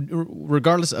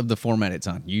regardless of the format it's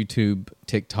on, YouTube,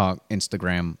 TikTok,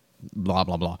 Instagram, blah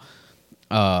blah blah.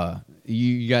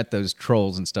 You got those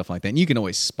trolls and stuff like that, and you can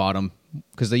always spot them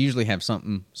because they usually have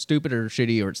something stupid or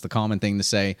shitty, or it's the common thing to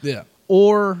say. Yeah.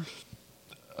 Or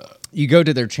you go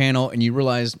to their channel and you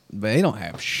realize they don't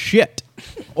have shit.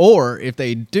 Or if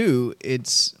they do,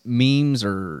 it's memes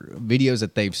or videos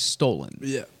that they've stolen.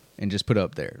 Yeah. And just put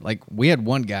up there. Like, we had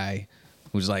one guy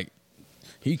who was like,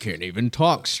 he can't even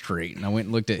talk straight. And I went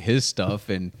and looked at his stuff,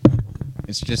 and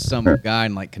it's just some guy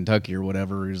in like Kentucky or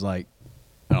whatever who's like,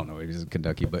 I don't know if he's in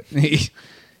Kentucky, but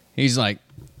he's like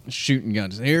shooting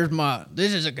guns.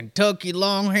 This is a Kentucky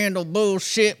long handle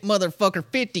bullshit motherfucker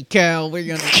 50 cal. We're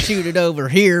gonna shoot it over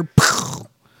here.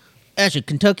 That's a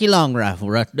Kentucky long rifle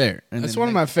right there. And that's one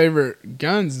of my favorite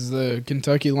guns is the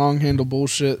Kentucky long handle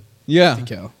bullshit 50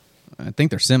 cal. I think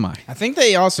they're semi. I think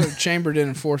they also chambered in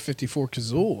a 454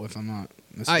 Kazoo, if I'm not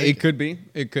mistaken. It could be.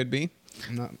 It could be.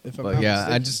 I'm not But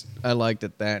I liked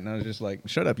it that, and I was just like,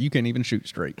 shut up, you can't even shoot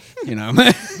straight. You know,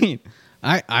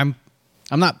 I'm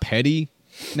not petty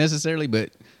necessarily,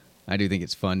 but I do think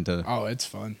it's fun to. Oh, it's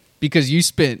fun because you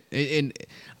spent, and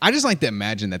I just like to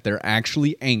imagine that they're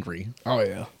actually angry. Oh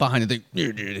yeah, behind the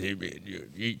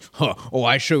thing. Oh,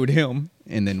 I showed him,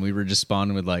 and then we were just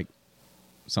responding with like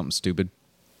something stupid,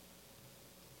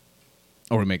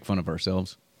 or we make fun of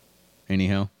ourselves.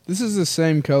 Anyhow, this is the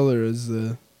same color as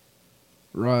the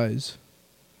Rise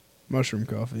mushroom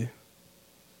coffee.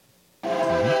 Sorry,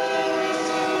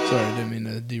 I didn't mean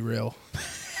to derail.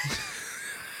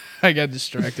 I got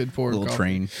distracted. Poor little coffee.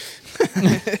 Train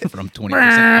from 20%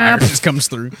 fire just comes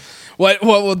through. What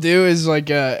we'll do is like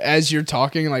as you're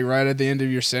talking, like right at the end of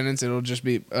your sentence, it'll just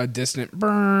be a distant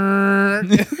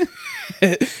burn.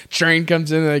 Train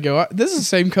comes in and they go, "This is the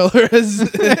same color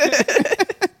as."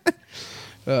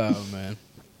 Oh man.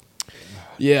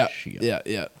 Yeah.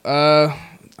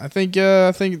 I think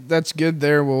that's good.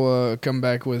 There, we'll come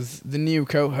back with the new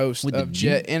co-host of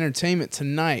Jet Entertainment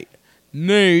tonight,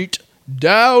 Nate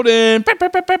Dowden. Fuck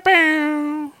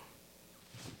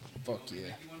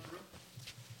yeah.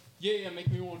 Yeah,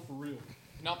 make me one for real.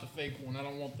 Not the fake one. I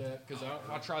don't want that because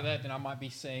I'll try that, then I might be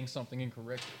saying something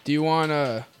incorrect. Do you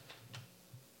want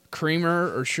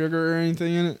creamer or sugar or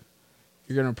anything in it?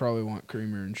 You're gonna probably want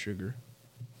creamer and sugar.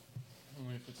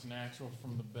 Only if it's natural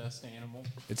from the best animal.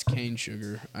 It's cane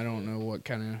sugar. I don't know what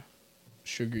kind of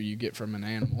sugar you get from an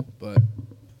animal, but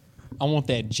I want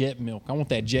that jet milk. I want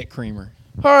that jet creamer.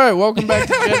 all right, welcome back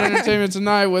to Jet Entertainment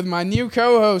tonight with my new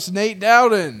co-host Nate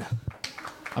Dowden.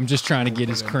 I'm just trying to get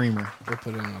his creamer. We'll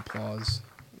put in an applause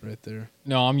right there.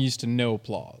 No, I'm used to no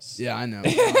applause. Yeah, I know.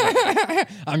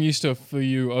 I'm used to for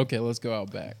you. Okay, let's go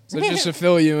out back. So just to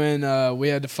fill you in, we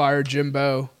had to fire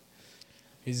Jimbo.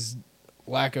 His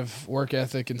lack of work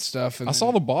ethic and stuff. And I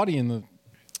saw the body in the.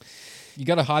 You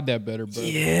got to hide that better, bro.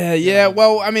 Yeah.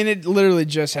 Well, I mean, it literally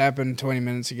just happened 20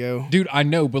 minutes ago. Dude, I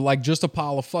know, but like just a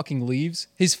pile of fucking leaves.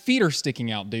 His feet are sticking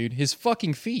out, dude. His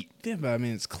fucking feet. Yeah, but I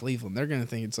mean, it's Cleveland. They're going to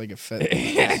think it's like a fed.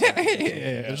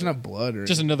 There's no blood or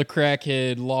just another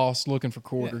crackhead lost looking for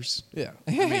quarters. Yeah.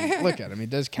 I mean, look at him. He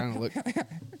does kind of look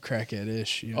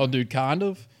crackhead-ish. You know? Oh, dude, kind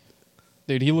of.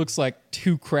 Dude, he looks like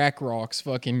two crack rocks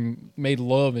fucking made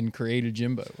love and created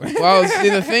Jimbo. Well, see,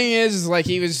 the thing is like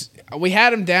we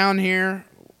had him down here,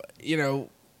 you know,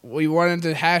 we wanted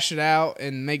to hash it out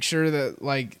and make sure that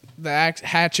like the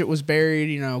hatchet was buried,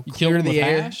 you know, You clear killed him the with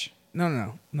air. hash?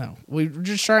 No. We were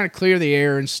just trying to clear the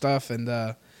air and stuff,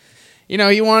 and you know,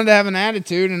 he wanted to have an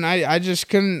attitude, and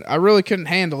I really couldn't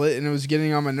handle it, and it was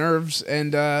getting on my nerves.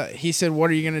 And he said, "What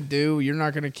are you gonna do? You're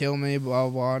not gonna kill me, blah blah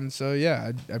blah." And so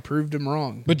yeah, I proved him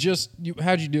wrong. But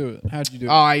how'd you do it? Oh,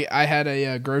 I had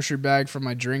a grocery bag for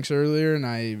my drinks earlier, and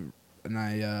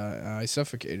I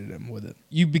suffocated him with it.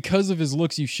 Because of his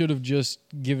looks, you should have just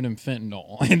given him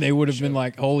fentanyl, and they would have been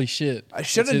like, "Holy shit,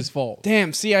 it's his fault."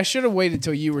 Damn, see, I should have waited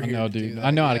till you were here. know, to do dude. that.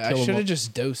 I know how to kill I him. should have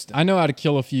just dosed him. I know how to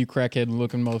kill a few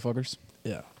crackhead-looking motherfuckers.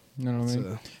 Yeah. You know what I mean?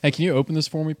 So- Hey, can you open this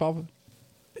for me, Papa?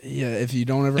 Yeah, if you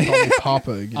don't ever call me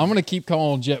Papa again. I'm gonna keep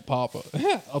calling Jet Papa.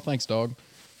 Oh, thanks, dog.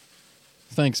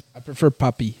 Thanks, I prefer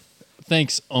Puppy.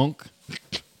 thanks, Unk.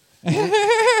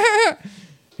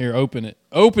 Here, open it.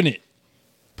 Open it,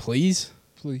 Please?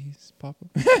 please, Papa.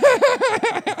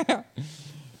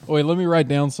 Wait, let me write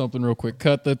down something real quick.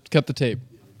 Cut the tape.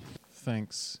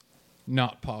 Thanks,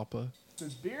 not Papa.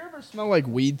 Does beer ever smell like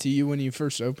weed to you when you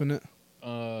first open it?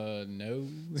 No.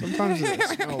 Sometimes it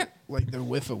smells like the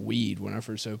whiff of weed when I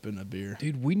first open a beer.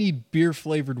 Dude, we need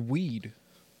beer-flavored weed.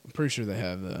 I'm pretty sure they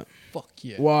have that. Fuck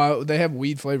yeah. Well, they have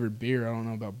weed-flavored beer. I don't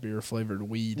know about beer-flavored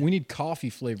weed. We need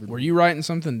coffee-flavored Were you writing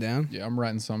something down? Yeah, I'm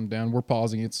writing something down. We're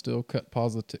pausing it still. Cut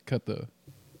the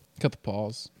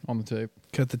pause on the tape.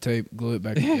 Cut the tape, glue it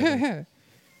back together.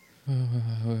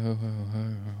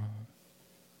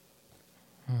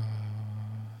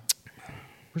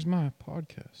 Where's my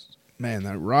podcast? Man,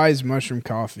 that Rise Mushroom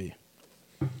Coffee.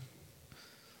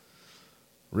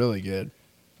 Really good.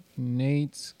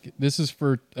 Nate's. This is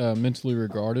for mentally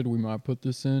regarded. We might put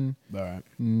this in. All right.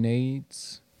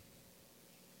 Nate's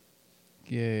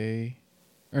gay.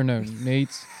 Or no,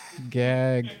 Nate's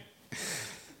gag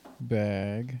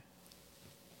bag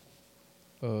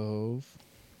of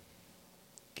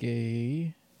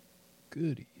gay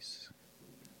goodies.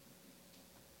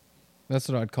 That's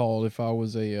what I'd call it if I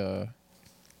was a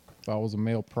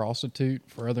male prostitute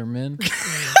for other men.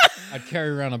 I'd carry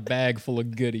around a bag full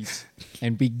of goodies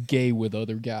and be gay with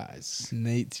other guys.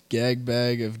 Nate's gag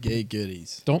bag of gay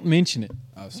goodies. Don't mention it.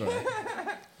 Oh, sorry.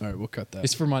 All right, we'll cut that.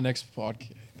 It's for my next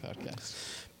podcast. Podcast.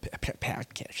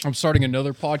 I'm starting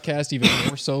another podcast, even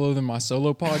more solo than my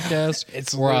solo podcast.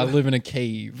 It's where I live in a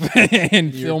cave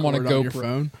and You film on a record on GoPro. your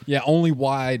phone? Yeah, only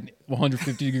wide,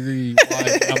 150 degree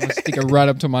wide. I'm gonna stick it right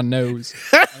up to my nose.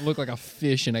 I look like a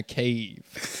fish in a cave.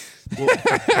 We'll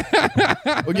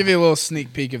give you a little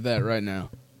sneak peek of that right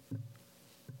now.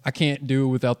 I can't do it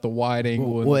without the wide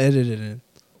angle. We'll edit it in.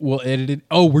 We'll edit it.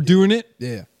 Oh, we're doing it?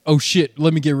 Yeah. Oh shit!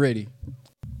 Let me get ready.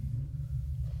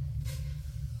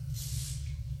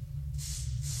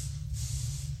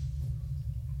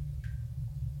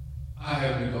 I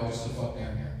have new dogs to fuck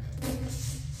down here.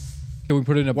 Can we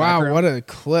put it in a Wow, background? what a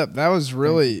clip. That was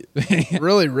really,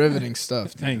 really riveting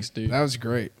stuff. Thanks, dude. That was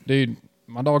great. Dude,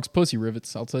 my dog's pussy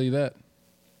rivets. I'll tell you that.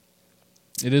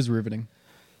 It is riveting.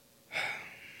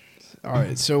 All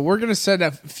right, so we're going to set a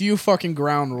few fucking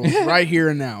ground rules right here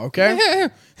and now, okay?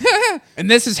 And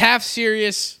this is half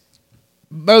serious,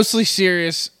 mostly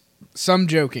serious, some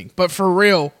joking. But for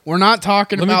real, we're not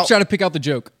talking Let me about... try to pick out the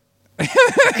joke.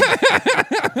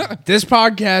 This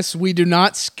podcast, we do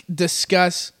not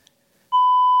discuss...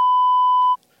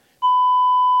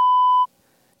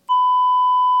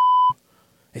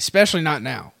 Especially not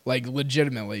now. Like,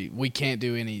 legitimately, we can't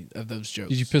do any of those jokes.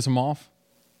 Did you piss him off?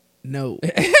 No.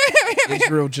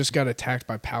 Israel just got attacked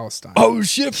by Palestine. Oh,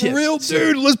 shit, for Yes. real?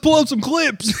 Dude, let's pull up some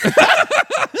clips.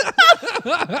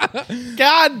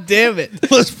 God damn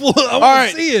it. Let's pull up. I want right.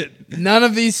 to see it. None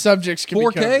of these subjects can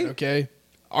 4K? be covered, okay?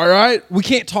 All right? We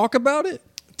can't talk about it?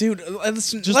 Dude,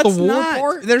 let's the war not.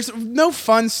 part? There's no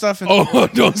fun stuff in Oh,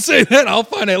 don't say that. I'll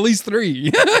find at least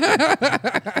 3.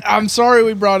 I'm sorry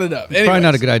we brought it up. Probably not a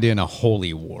Anyways, good idea in a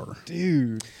holy war.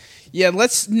 Dude. yeah,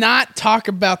 let's not talk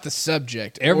about the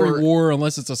subject. Every war,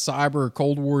 unless it's a cyber or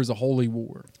Cold War, is a holy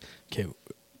war. Okay.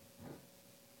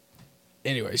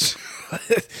 Anyways,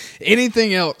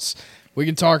 anything else we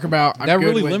can talk about? I'm That good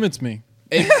really with. limits me.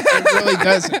 It really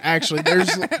doesn't, actually.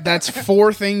 That's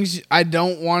 4 things I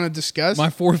don't want to discuss. My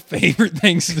 4 favorite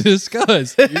things to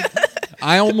discuss. Dude.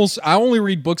 I only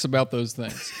read books about those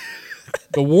things.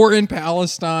 The war in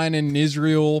Palestine and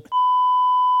Israel.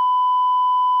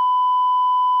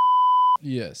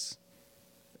 Yes.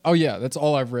 Oh yeah, that's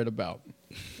all I've read about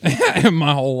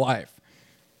my whole life.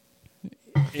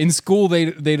 In school,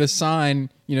 they'd assign,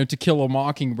 To Kill a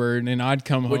Mockingbird, and I'd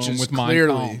come which home is with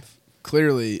my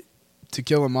clearly, To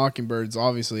Kill a Mockingbird is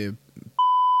obviously a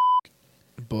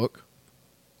book.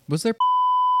 Was there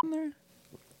in there?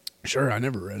 Sure, I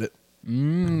never read it.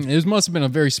 It must have been a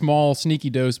very small, sneaky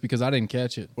dose because I didn't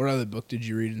catch it. What other book did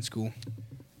you read in school?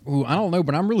 Ooh, I don't know,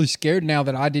 but I'm really scared now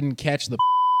that I didn't catch the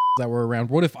that were around.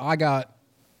 What if I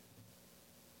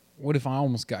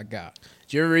almost got?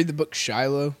 Did you ever read the book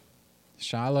Shiloh?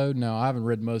 Shiloh? No, I haven't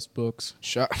read most books.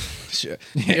 You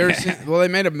ever seen, well, they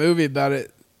made a movie about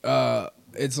it.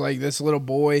 It's like this little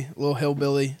boy,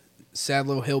 sad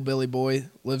little hillbilly boy,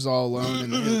 lives all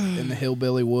alone in the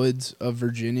hillbilly woods of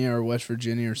Virginia or West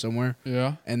Virginia or somewhere.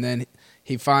 Yeah. And then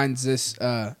he finds this,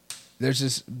 there's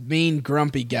this mean,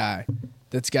 grumpy guy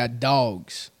that's got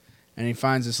dogs. And he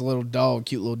finds this little dog,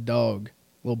 cute little dog,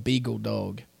 little beagle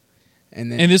dog.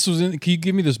 And then, And this was in. Can you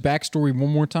give me this backstory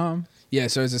one more time? yeah,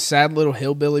 so it's a sad little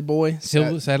hillbilly boy.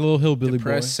 Sad little hillbilly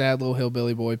depressed, boy. sad little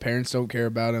hillbilly boy. Parents don't care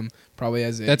about him. Probably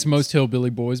has AIDS. That's most hillbilly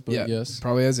boys, but Yeah, yes.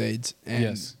 probably has AIDS. And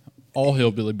Yes. All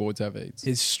hillbilly boys have AIDS.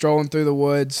 he's strolling through the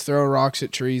woods, throwing rocks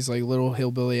at trees like little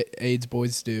hillbilly AIDS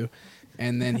boys do.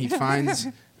 And then he finds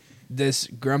this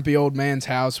grumpy old man's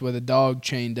house with a dog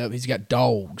chained up. He's got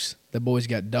dogs. The boy's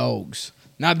got dogs.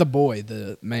 Not the boy,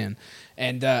 the man.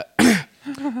 And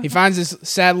he finds this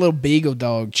sad little beagle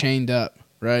dog chained up,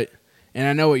 right? And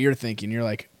I know what you're thinking. You're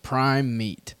like, prime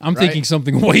meat. I'm right? thinking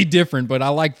something way different, but I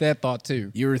like that thought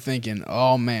too. You were thinking,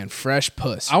 oh man, fresh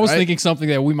puss. I was right? thinking something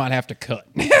that we might have to cut.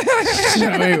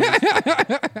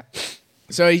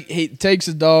 So he takes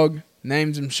a dog,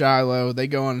 names him Shiloh. They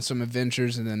go on some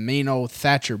adventures, and then mean old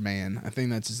Thatcher man, I think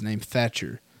that's his name,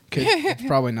 Thatcher. It's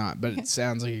probably not, but it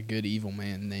sounds like a good evil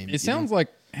man name. It sounds like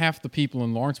half the people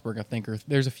in Lawrenceburg, I think,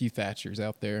 there's a few Thatchers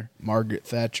out there. Margaret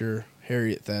Thatcher,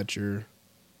 Harriet Thatcher,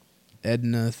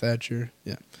 Edna Thatcher.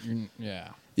 Yeah. Yeah.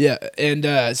 Yeah, and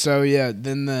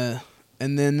then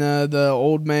the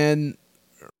old man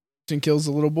kills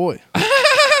the little boy.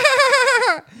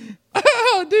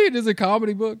 Oh, dude, is it a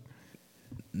comedy book?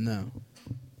 No.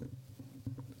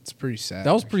 It's pretty sad.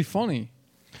 That was pretty funny.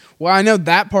 Well, I know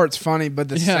that part's funny, but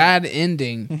the Yeah. sad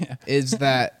ending is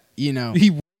that, He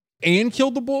and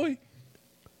killed the boy?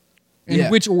 In Yeah.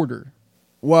 which order?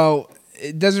 well,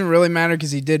 it doesn't really matter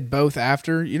because he did both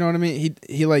after, you know what I mean?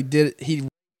 He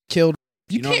killed.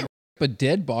 You know can't rape a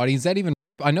dead body. Is that even...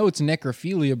 I know it's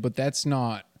necrophilia, but that's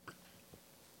not...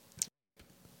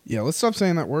 Yeah, let's stop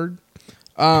saying that word.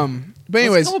 But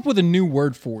anyways. Let's come up with a new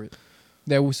word for it,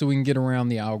 so we can get around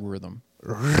the algorithm.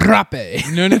 Rape.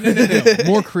 No.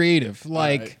 More creative.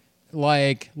 Like,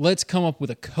 let's come up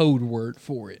with a code word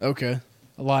for it. Okay.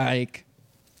 Like,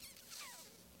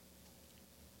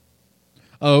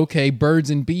 okay, birds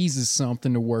and bees is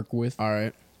something to work with. All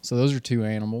right. So those are two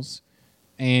animals.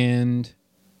 And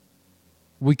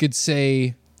we could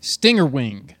say stinger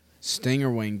wing. Stinger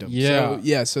winged him.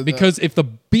 Yeah. So because if the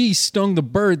bee stung the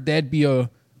bird, that'd be a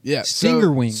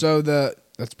stinger wing. So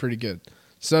that's pretty good.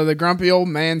 So the grumpy old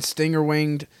man stinger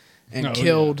winged and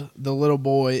killed the little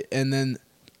boy, and then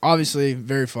obviously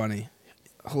very funny,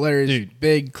 hilarious, Dude.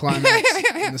 big climax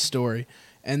in the story.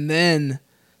 And then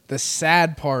the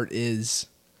sad part is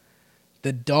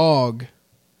the dog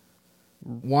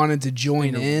wanted to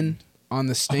join in on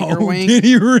the stinger wing, Did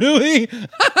he really?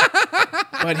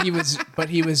 but he was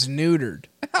neutered.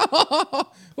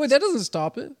 Wait, that doesn't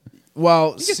stop it.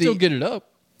 Well, You can still get it up.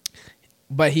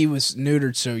 but he was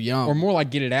neutered so young. Or more like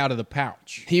get it out of the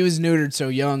pouch. He was neutered so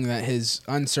young that his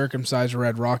uncircumcised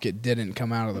red rocket didn't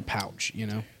come out of the pouch,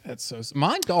 That's so...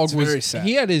 My dog It's very sad.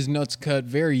 He had his nuts cut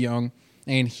very young,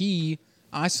 and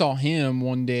I saw him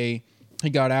one day. He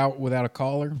got out without a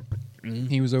collar. Mm-hmm.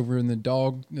 He was over in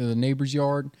the neighbor's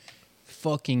yard,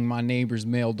 fucking my neighbor's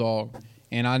male dog.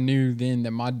 And I knew then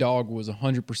that my dog was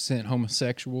 100%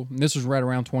 homosexual. And this was right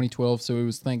around 2012, so it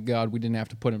was, thank God we didn't have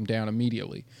to put him down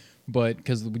immediately. But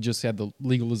because we just had the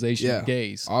legalization of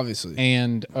gays. Obviously.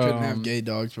 And couldn't have gay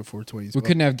dogs before 2012. we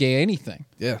couldn't have gay anything.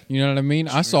 Yeah. You know what I mean?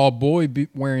 I saw a boy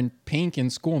wearing pink in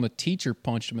school, and the teacher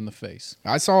punched him in the face.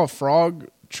 I saw a frog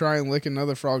try and lick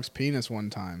another frog's penis one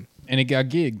time. And it got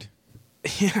gigged.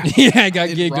 Yeah. Yeah, it got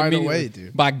gigged right immediately. away,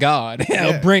 dude. By God.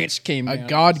 A branch came A down.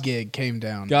 god gig came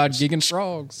down. God gigging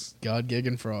frogs. God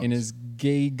gigging frogs. In his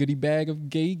gay goodie bag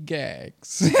of gay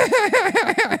gags.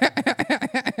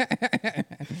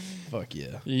 Fuck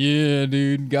yeah. Yeah,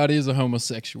 dude. God is a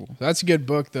homosexual. That's a good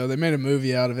book, though. They made a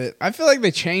movie out of it. I feel like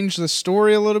they changed the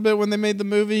story a little bit when they made the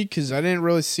movie because I didn't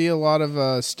really see a lot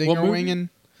of stinger winging.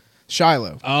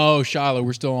 Shiloh. Oh, Shiloh.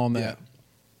 We're still on that. Yeah.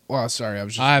 Well, sorry.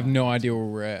 I have no idea where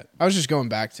we're at. I was just going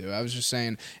back to it. I was just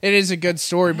saying it is a good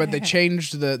story, but they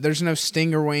changed there's no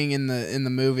stinger wing in the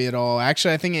movie at all.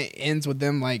 Actually, I think it ends with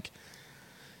them like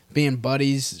being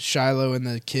buddies, Shiloh and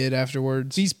the kid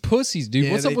afterwards. These pussies, dude.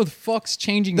 Yeah, What's up with fucks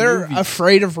changing They're movies?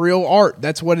 afraid of real art.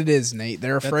 That's what it is, Nate.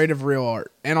 They're afraid of real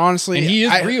art. And honestly, And he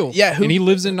is real. Yeah, and he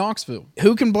lives in Knoxville.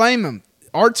 who can blame him?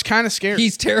 Art's kind of scary.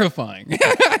 He's terrifying.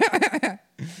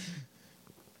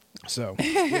 So,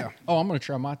 yeah. Oh, I'm going to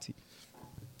try my tea.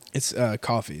 It's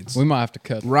coffee. It's We might have to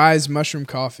cut. Rise Mushroom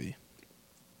Coffee.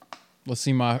 Let's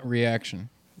see my reaction.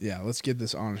 Yeah, let's get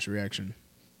this honest reaction.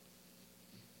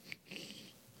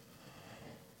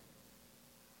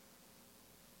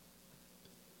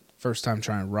 First time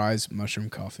trying Rise Mushroom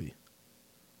Coffee.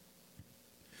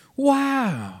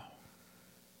 Wow.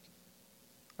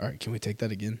 All right, can we take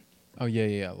that again? Oh,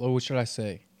 yeah. Well, what should I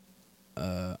say?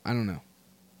 I don't know.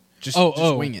 Just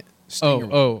Oh. wing it. Stinger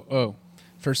wing. Oh.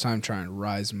 First time trying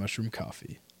Rise Mushroom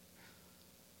Coffee.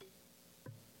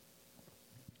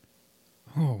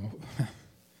 Oh.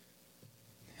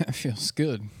 That feels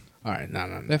good. All right,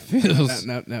 no. That feels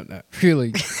No.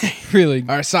 really, really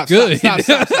All right, stop. good. Stop.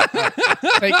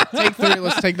 Take 3.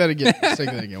 Let's take that again. Let's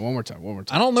take that again. One more time.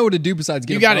 I don't know what to do besides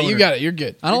get You a got it. boner. You got it. You're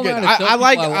good. I don't You're know good. how to tell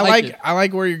I people I like it.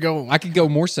 like where you're going. I could go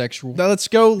more sexual. Now let's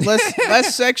go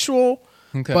less sexual,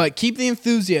 Okay. but keep the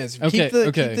enthusiasm. Okay, Keep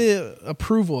the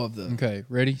approval of the. Okay,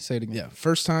 ready? Say it again. Yeah,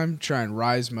 first time trying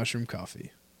Rise Mushroom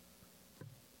Coffee.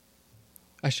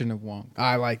 I shouldn't have wonked.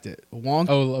 I liked it. Wonk.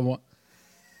 Oh,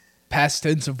 Past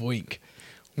tense of wink.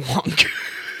 Wonk.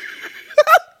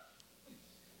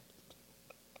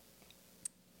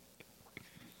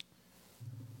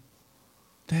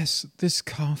 this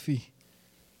coffee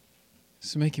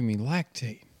is making me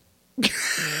lactate.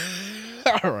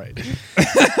 All right.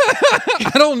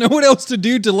 I don't know what else to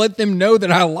do to let them know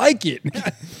that I like it.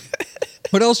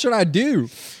 What else should I do?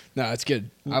 No, it's good.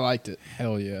 I liked it.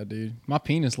 Hell yeah, dude. My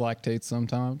penis lactates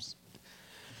sometimes.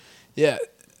 Yeah.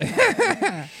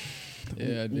 Yeah,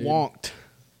 dude. Wonked.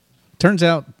 Turns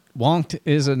out wonked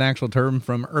is an actual term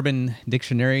from Urban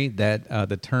Dictionary that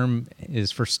the term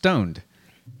is for stoned.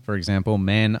 For example,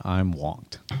 man, I'm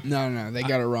wonked. No, they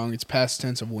got it wrong. It's past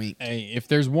tense of wink. Hey, if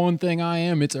there's one thing I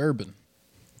am, it's urban.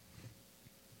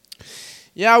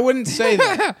 Yeah, I wouldn't say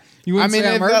that. You wouldn't say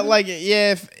I'm if urban? that, like,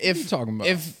 yeah, What are you talking about?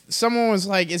 if someone was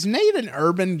like, "Is Nate an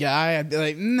urban guy?" I'd be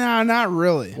like, "No, not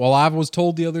really." Well, I was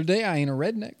told the other day I ain't a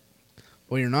redneck.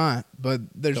 Well, you're not. But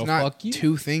there's So not fuck you.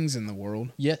 two things in the world.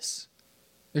 Yes.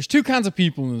 There's two kinds of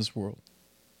people in this world,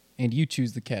 and you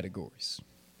choose the categories.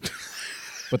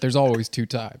 But there's always two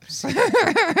types.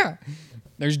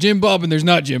 There's Jim Bob and there's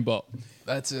not Jim Bob.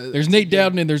 That's it. There's Nate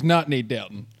Dowden and there's not Nate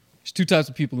Dowden. There's two types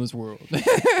of people in this world.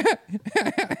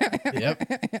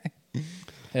 Yep.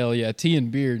 Hell yeah, tea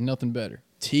and beer, nothing better.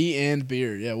 Tea and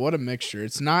beer. Yeah, what a mixture.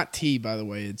 It's not tea, by the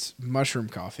way. It's mushroom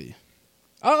coffee.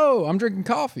 Oh, I'm drinking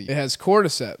coffee. It has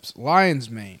cordyceps, lion's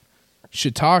mane,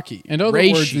 shiitake, And other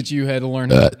reishi, words that you had to learn.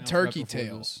 How to pronounce turkey right before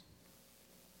tail. this.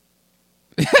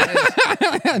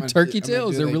 I'm Turkey gonna tail?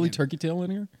 do Is there that really again. turkey tail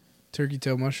in here? turkey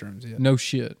tail mushrooms. Yeah. No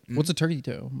shit. What's a turkey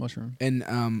tail mushroom? And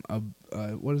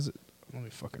what is it? Let me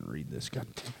fucking read this. God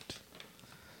damn it.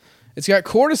 It's got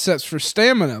cordyceps for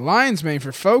stamina, lion's mane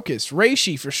for focus,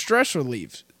 reishi for stress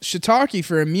relief, shiitake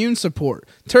for immune support,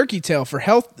 turkey tail for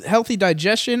healthy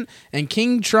digestion, and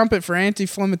king trumpet for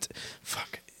anti-inflammatory.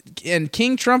 And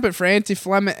king trumpet for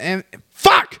anti-inflammatory.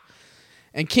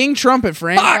 And king trumpet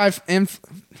for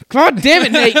God damn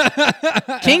it,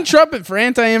 Nate! King trumpet for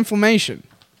anti-inflammation.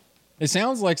 It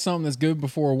sounds like something that's good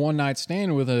before a one night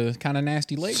stand with a kind of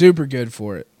nasty lady. Super good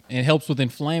for it. And it helps with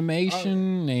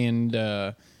inflammation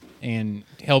and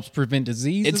helps prevent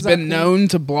disease. It's been known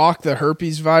to block the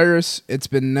herpes virus. It's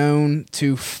been known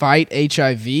to fight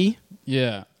HIV.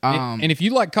 Yeah. Um, and if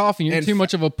you like coffee and you're and too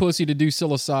much of a pussy to do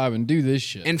psilocybin, do this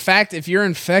shit. In fact, if you're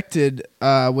infected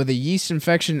with a yeast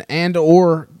infection and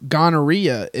or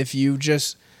gonorrhea, if you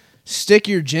just stick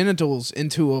your genitals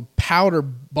into a powder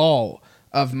ball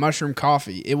of mushroom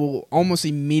coffee, it will almost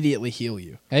immediately heal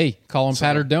you. Hey, call them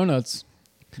powdered donuts.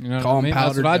 You know Call what I 'em mean? That's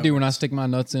powdered what I do when I donuts. stick my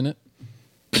nuts in it.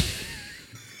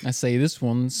 I say this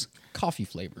one's coffee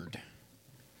flavored.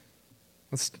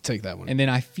 Let's take that one. And then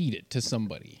I feed it to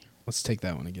somebody. Let's take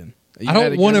that one again. I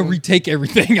don't want to retake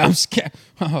everything. I'm scared.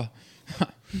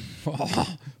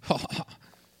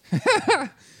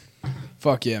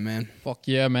 Fuck yeah, man. Fuck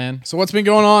yeah, man. So what's been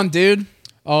going on, dude?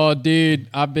 Oh, dude,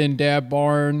 I've been dab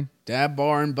barring, Dab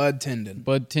bar and bud tending.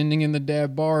 bud tending in the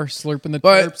dab bar, slurping the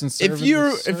But terps and serving if the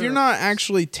you're syrup. not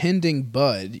actually tending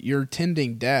bud, you're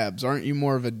tending dabs. Aren't you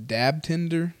more of a dab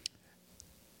tender?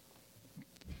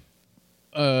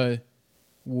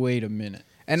 Wait a minute.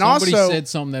 And Somebody also- said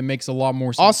something that makes a lot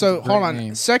more sense. Also, It's a hold great on.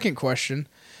 name. Second question.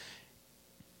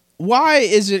 Why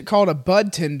is it called a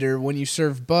bud tender when you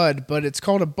serve bud, but it's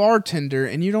called a bartender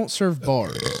and you don't serve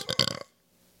bars?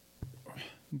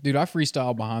 Dude, I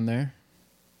freestyle behind there.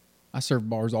 I serve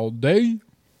bars all day.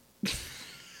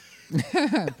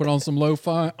 Put on some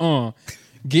lo-fi.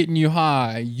 Getting you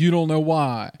high. You don't know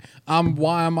why.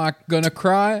 Why am I gonna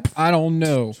cry? I don't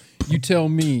know. You tell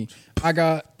me. I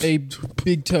got a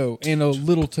big toe and a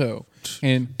little toe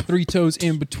and 3 toes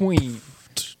in between.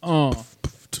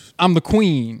 I'm the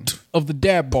queen of the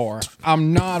dab bar.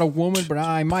 I'm not a woman, but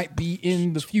I might be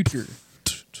in the future.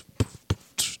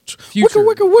 Wicka,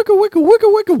 wicka, wicka, wicka,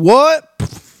 wicka, wicka. What?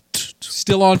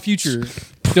 Still on future.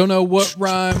 Don't know what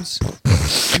rhymes.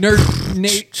 Nerd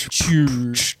nature.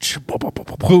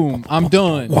 Boom. I'm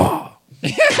done.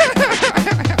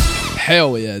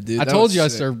 Hell yeah, dude. I That told was you I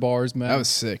sick. serve bars, man. That was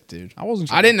sick, dude. I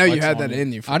wasn't. I didn't know trying to you flex had on that it.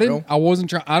 in you. For I didn't. real. I wasn't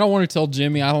trying. I don't want to tell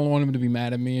Jimmy. I don't want him to be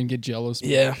mad at me and get jealous.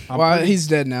 Yeah. I'm well, pretty- he's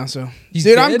dead now, so. He's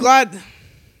dude, I'm dead? glad.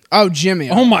 Oh, Jimmy.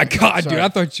 Oh my god, dude! Sorry. I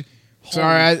thought you.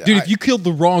 Sorry, dude. If you killed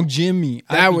the wrong Jimmy,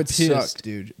 I'd that be would pissed. suck,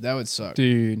 dude. That would suck.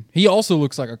 Dude, he also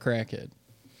looks like a crackhead.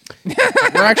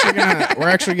 We're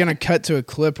actually gonna cut to a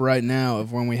clip right now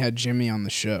of when we had Jimmy on the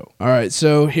show. All right,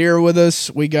 so here with us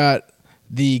we got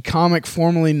the comic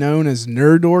formerly known as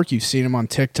Nerdork. You've seen him on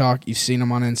TikTok. You've seen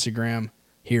him on Instagram.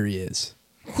 Here he is.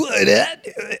 What? I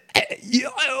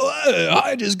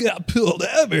just got pulled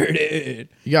over, dude.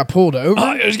 You got pulled over?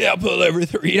 I just got pulled over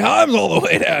 3 times all the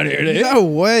way down here, dude. No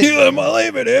way. He let me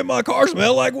leave it in. My car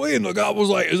smelled like weed. And the cop was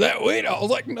like, "Is that weed?" I was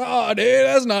like, "Nah, dude,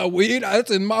 that's not weed.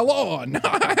 That's in my lawn."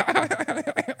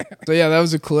 So yeah, that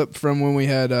was a clip from when we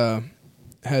had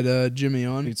had Jimmy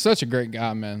on. He's such a great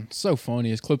guy, man. So funny.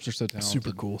 His clips are so talented.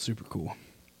 Super cool.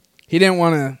 He didn't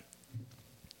want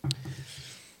to.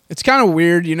 It's kind of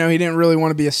weird, he didn't really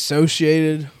want to be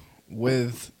associated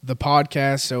with the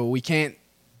podcast, so we can't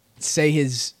say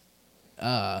his.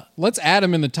 Let's add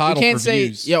him in the title. We can't for say,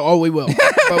 views. we will,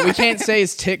 but we can't say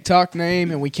his TikTok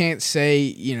name, and we can't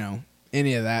say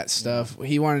any of that stuff.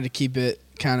 He wanted to keep it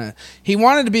he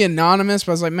wanted to be anonymous,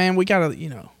 but I was like, man, we gotta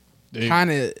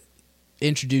kind of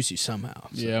introduce you somehow.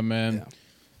 So, Yeah, man. yeah.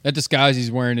 That disguise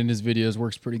he's wearing in his videos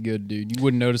works pretty good, dude. You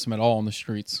wouldn't notice him at all on the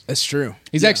streets. That's true.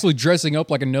 He's actually dressing up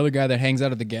like another guy that hangs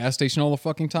out at the gas station all the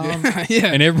fucking time. Yeah.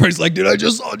 And everybody's like, dude, I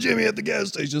just saw Jimmy at the gas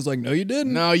station. It's like, no, you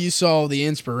didn't. No, you saw the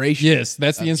inspiration. Yes,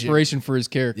 that's the inspiration for his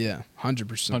character. Yeah, 100%.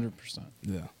 100%.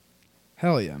 Yeah.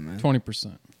 Hell yeah, man.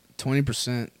 20%.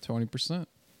 20%. 20%.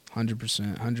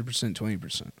 100%. 100%.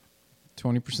 20%.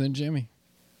 20% Jimmy.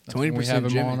 That's when 20% we have him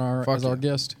Jimmy. on Fuck as our yeah.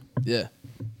 guest. Yeah.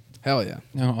 Hell yeah.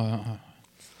 No,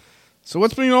 So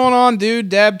what's been going on, dude?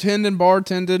 Dab tending,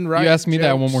 bartending, right? you ask me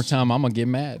that one more time, I'm going to get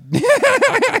mad.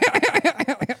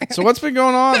 So what's been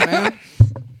going on, man?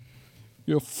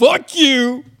 Yo, fuck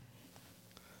you.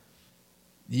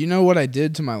 You know what I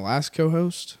did to my last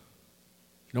co-host?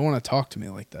 You don't want to talk to me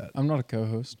like that. I'm not a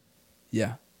co-host.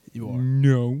 Yeah, you are.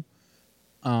 No.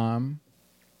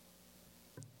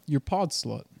 You're pod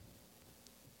slut.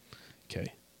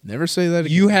 Okay. Never say that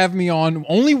again. You have me on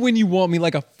only when you want me,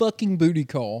 like a fucking booty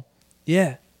call.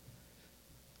 Yeah.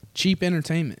 Cheap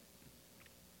entertainment.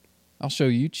 I'll show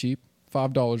you cheap.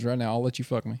 $5 right now. I'll let you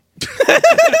fuck me.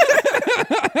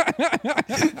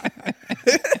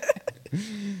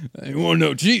 You want to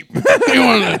know cheap? You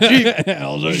want to cheap?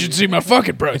 You should see my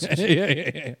fucking prices.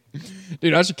 yeah.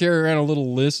 Dude, I should carry around a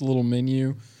little list, a little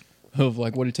menu of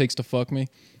like what it takes to fuck me.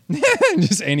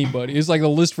 Just anybody. It's like a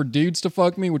list for dudes to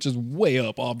fuck me, which is way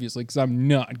up, obviously, because I'm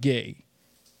not gay.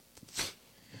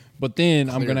 But then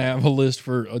I'm going to have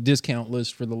a discount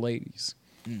list for the ladies.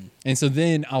 And so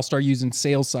then I'll start using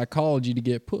sales psychology to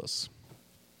get puss.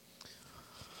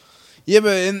 Yeah,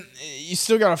 but you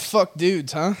still got to fuck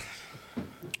dudes, huh?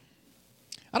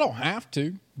 I don't have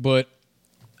to, but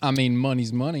I mean,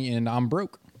 money's money, and I'm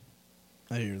broke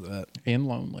I hear that. and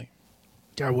lonely.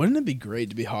 God, wouldn't it be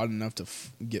great to be hot enough to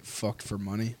get fucked for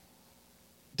money?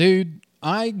 Dude,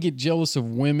 I get jealous of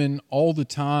women all the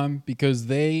time because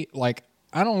they, like,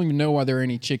 I don't even know why there are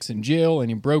any chicks in jail,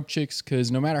 any broke chicks,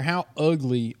 because no matter how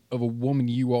ugly of a woman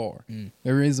you are,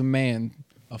 there is a man,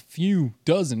 a few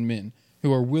dozen men,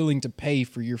 who are willing to pay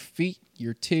for your feet,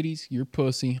 your titties, your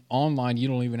pussy, online. You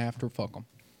don't even have to fuck them.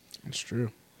 That's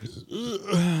true.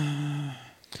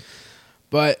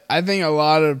 But I think a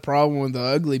lot of the problem with the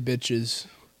ugly bitches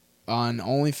on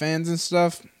OnlyFans and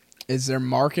stuff is they're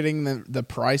marketing the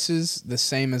prices the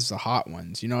same as the hot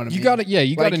ones. You know what I mean? You got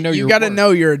to know you your got to worth.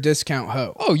 know you're a discount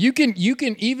hoe. Oh, you can,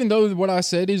 even though what I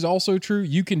said is also true,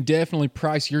 you can definitely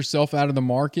price yourself out of the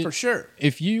market. For sure.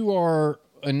 If you are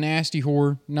a nasty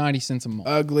whore, 90 cents a month.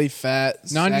 Ugly,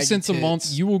 fat, 90 saggy cents a month,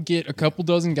 tits. you will get a couple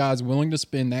dozen guys willing to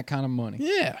spend that kind of money.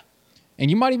 Yeah. And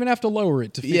you might even have to lower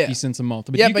it to 50 Yeah. cents a month.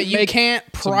 But you make can't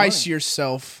some price money.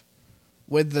 yourself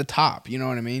with the top. You know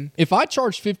what I mean? If I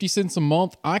charged 50 cents a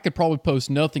month, I could probably post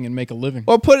nothing and make a living.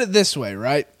 Well, put it this way,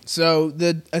 right? So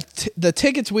the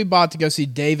tickets we bought to go see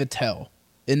Dave Attell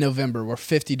in November were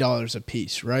 $50 a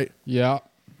piece, right? Yeah.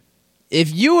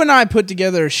 If you and I put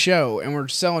together a show and we're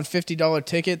selling $50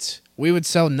 tickets, we would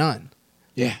sell none.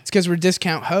 Yeah. It's because we're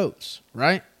discount hoes,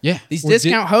 right? Yeah. These We're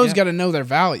discount hoes yeah. got to know their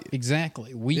value.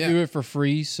 Exactly. We Yeah. do it for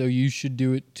free, so you should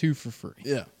do it too for free.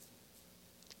 Yeah.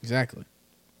 Exactly.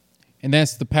 And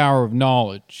that's the power of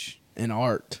knowledge. And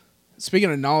art.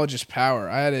 Speaking of knowledge is power,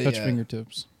 I had a... Touch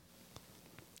fingertips.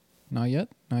 Not yet.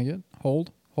 Not yet.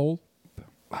 Hold. Oh,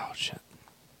 shit.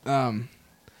 I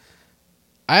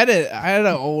had an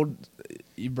old...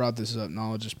 You brought this up,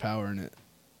 knowledge is power, and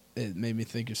it made me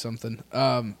think of something.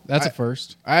 That's a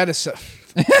first. I had a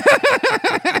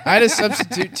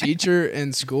substitute teacher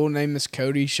in school named Miss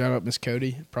Cody. Shout out Miss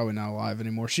Cody. Probably not alive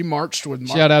anymore. She marched with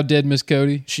Shout out dead Miss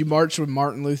Cody. She marched with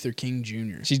Martin Luther King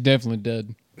Jr. She's definitely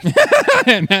dead.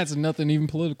 And that's nothing even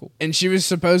political. And she was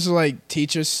supposed to like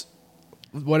teach us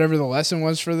whatever the lesson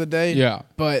was for the day. Yeah.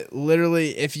 But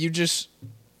literally, if you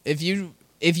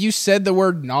said the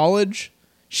word knowledge,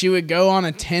 she would go on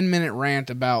a 10-minute rant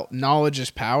about knowledge is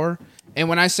power. And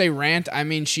when I say rant, I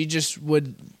mean she just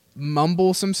would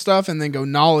mumble some stuff and then go,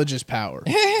 knowledge is power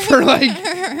for like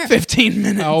 15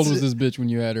 minutes. How old was this bitch when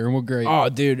you had her? And what grade? Oh,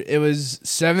 dude, it was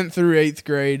 7th through 8th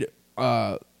grade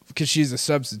because she's a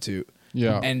substitute.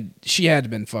 Yeah. And she had to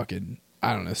been fucking,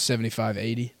 I don't know, 75,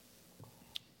 80.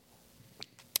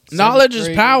 Knowledge is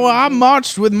power. I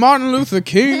marched with Martin Luther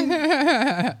King.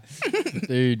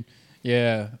 Dude.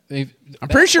 Yeah. I'm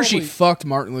pretty sure she fucked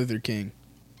Martin Luther King.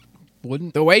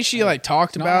 Wouldn't. The way she like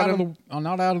talked about him.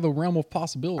 Not out of the realm of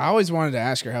possibility. I always wanted to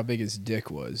ask her how big his dick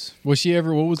was. Was she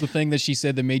ever? What was the thing that she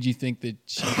said that made you think that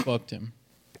she fucked him?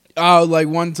 Oh, like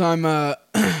one time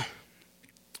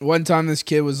this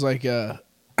kid was like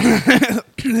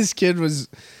this kid was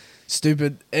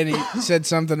stupid and he said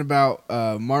something about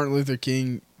Martin Luther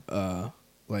King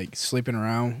like sleeping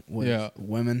around with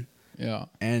women. Yeah.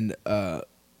 And I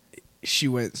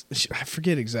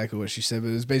forget exactly what she said, but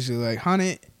it was basically like,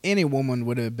 honey, any woman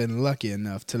would have been lucky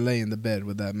enough to lay in the bed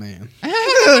with that man.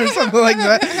 Or something like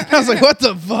that. I was like, what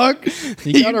the fuck?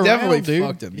 He got around, definitely dude.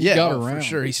 fucked him. He Yeah, got for around.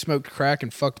 sure. He smoked crack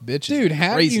and fucked bitches. Dude,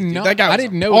 how Crazy, do you dude. not? That guy I was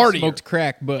didn't a know he partier. smoked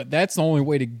crack, but that's the only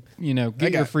way to,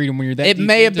 get your freedom when you're that It deep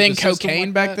may have into been the system cocaine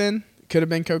like back that. then. Could have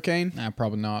been cocaine. Nah,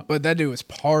 probably not. But that dude was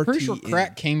partying. Pretty sure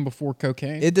crack came before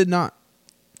cocaine. It did not.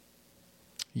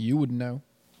 You would know.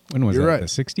 When was You're that? right. The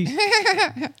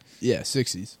 60s? Yeah,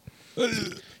 60s.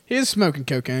 He was smoking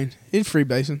cocaine. He's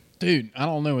freebasing. Dude, I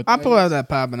don't know what I that pull is. out that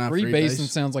pipe and I Free freebase. basin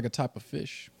sounds like a type of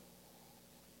fish.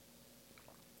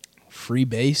 Free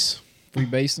base? Free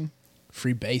basin?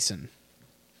 Free basin.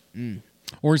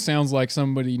 Or it sounds like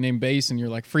somebody named Basin. You're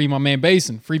like, free my man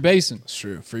Basin. Free Basin. That's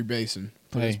true. Free basin.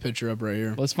 Put his Hey. picture up right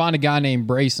here. Let's find a guy named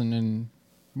Brayson and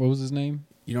what was his name?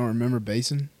 You don't remember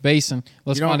basin? Basin.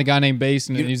 Let's You don't- find a guy named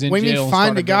Basin and he's in What do you jail. mean and find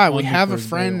start a guy? We GoFundMe have for a his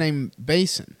friend bail. named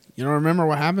Basin. You don't remember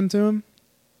what happened to him?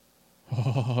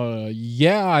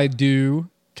 Yeah, I do.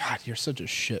 God, you're such a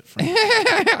shit friend.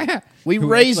 we Who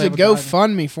raised a actually have a guy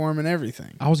GoFundMe for him and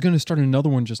everything. I was going to start another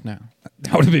one just now.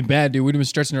 That would have been bad, dude. We'd have been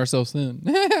stretching ourselves thin.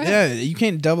 Yeah, you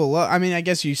can't double up. I mean, I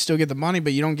guess you still get the money,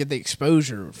 but you don't get the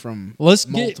exposure from. Let's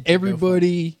get multiple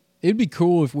everybody. It'd be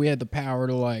cool if we had the power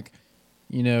to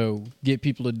get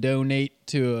people to donate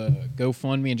to a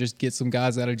GoFundMe and just get some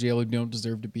guys out of jail who don't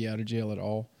deserve to be out of jail at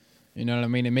all. You know what I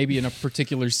mean? And maybe in a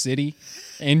particular city,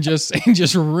 and just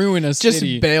ruin a Just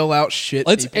city. bail out shit.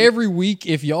 Let's people. every week,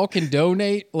 if y'all can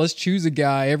donate, let's choose a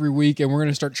guy every week, and we're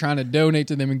gonna start trying to donate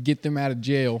to them and get them out of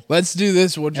jail. Let's do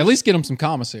this. We'll just, At least get them some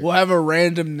commissary. we'll have a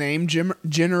random name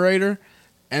generator,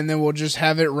 and then we'll just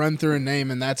have it run through a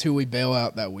name, and that's who we bail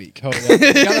out that week. Oh, yeah. We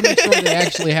gotta make sure they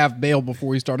actually have bail before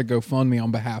we start a GoFundMe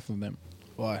on behalf of them.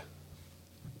 Why?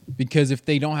 Because if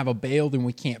they don't have a bail, then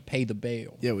we can't pay the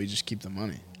bail. Yeah, we just keep the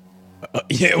money.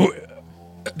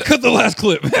 Cut the last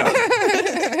clip.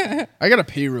 I gotta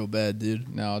pee real bad, dude.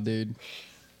 No, dude.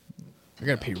 I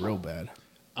gotta pee real bad.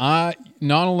 Not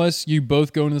unless you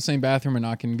both go into the same bathroom and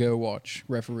I can go watch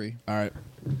referee. All right.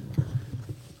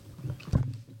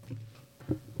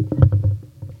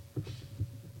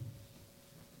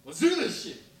 Let's do this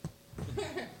shit.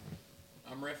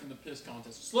 I'm reffing the piss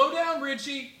contest. Slow down,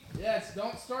 Richie. Yes,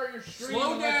 don't start your stream.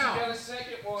 Slow unless down. You got a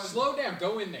second one. Slow down.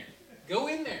 Go in there. Go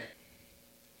in there.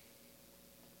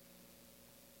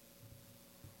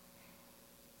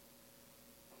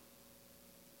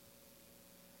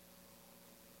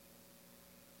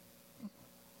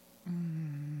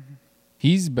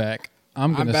 He's back.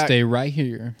 I'm going to back. stay right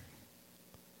here.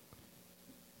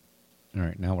 All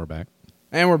right, now we're back.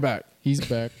 And we're back. He's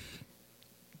back.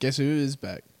 Guess who is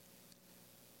back?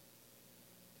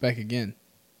 Back again.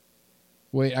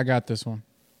 Wait, I got this one.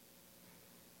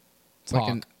 It's like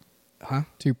an, huh?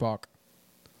 Tupac.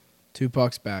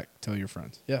 Tupac's back. Tell your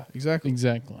friends. Yeah, exactly.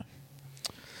 Exactly.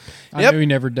 I Yep. knew he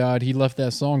never died. He left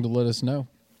that song to let us know.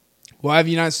 Well, have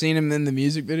you not seen him in the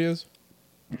music videos?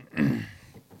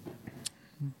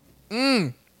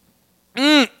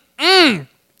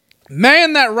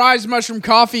 Man, that Rise Mushroom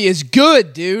coffee is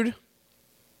good, dude.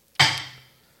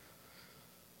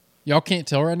 Y'all can't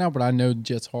tell right now, but I know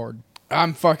Jet's hard.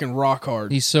 I'm fucking rock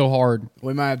hard. He's so hard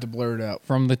We might have to blur it out.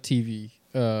 from the TV.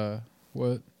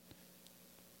 What?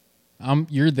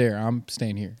 You're there. I'm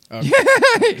staying here.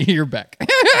 Okay. You're back.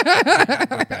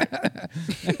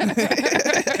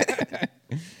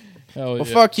 Hell Well, yeah.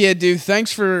 fuck yeah, dude.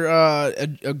 Thanks for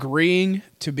agreeing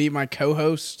to be my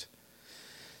co-host.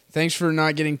 Thanks for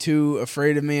not getting too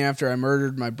afraid of me after I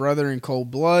murdered my brother in cold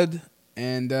blood.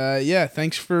 And yeah,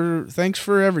 thanks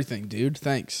for everything, dude.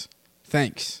 Thanks.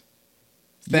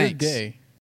 You're gay.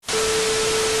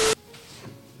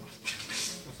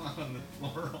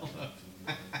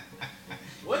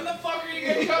 When the fuck are you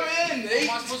gonna come in, Nate?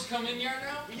 Am I supposed to come in here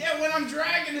now? Yeah, when I'm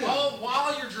dragging it. Well,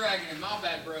 while you're dragging it, my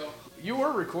bad, bro. You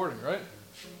were recording, right?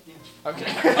 Okay.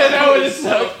 That would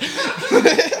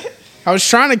suck. I was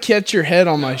trying to catch your head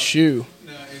on my shoe.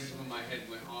 No, it's when my head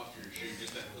went off your shoe.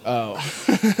 Just that little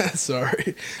Oh,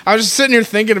 sorry. I was just sitting here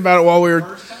thinking about it while we were.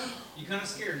 first time. You kind of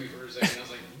scared scared me for a second. I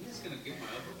was like, he's gonna get my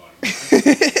upper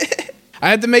body. I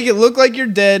have to make it look like you're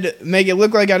dead, make it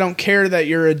look like I don't care that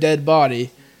you're a dead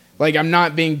body, like I'm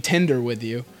not being tender with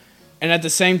you, and at the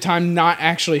same time not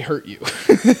actually hurt you.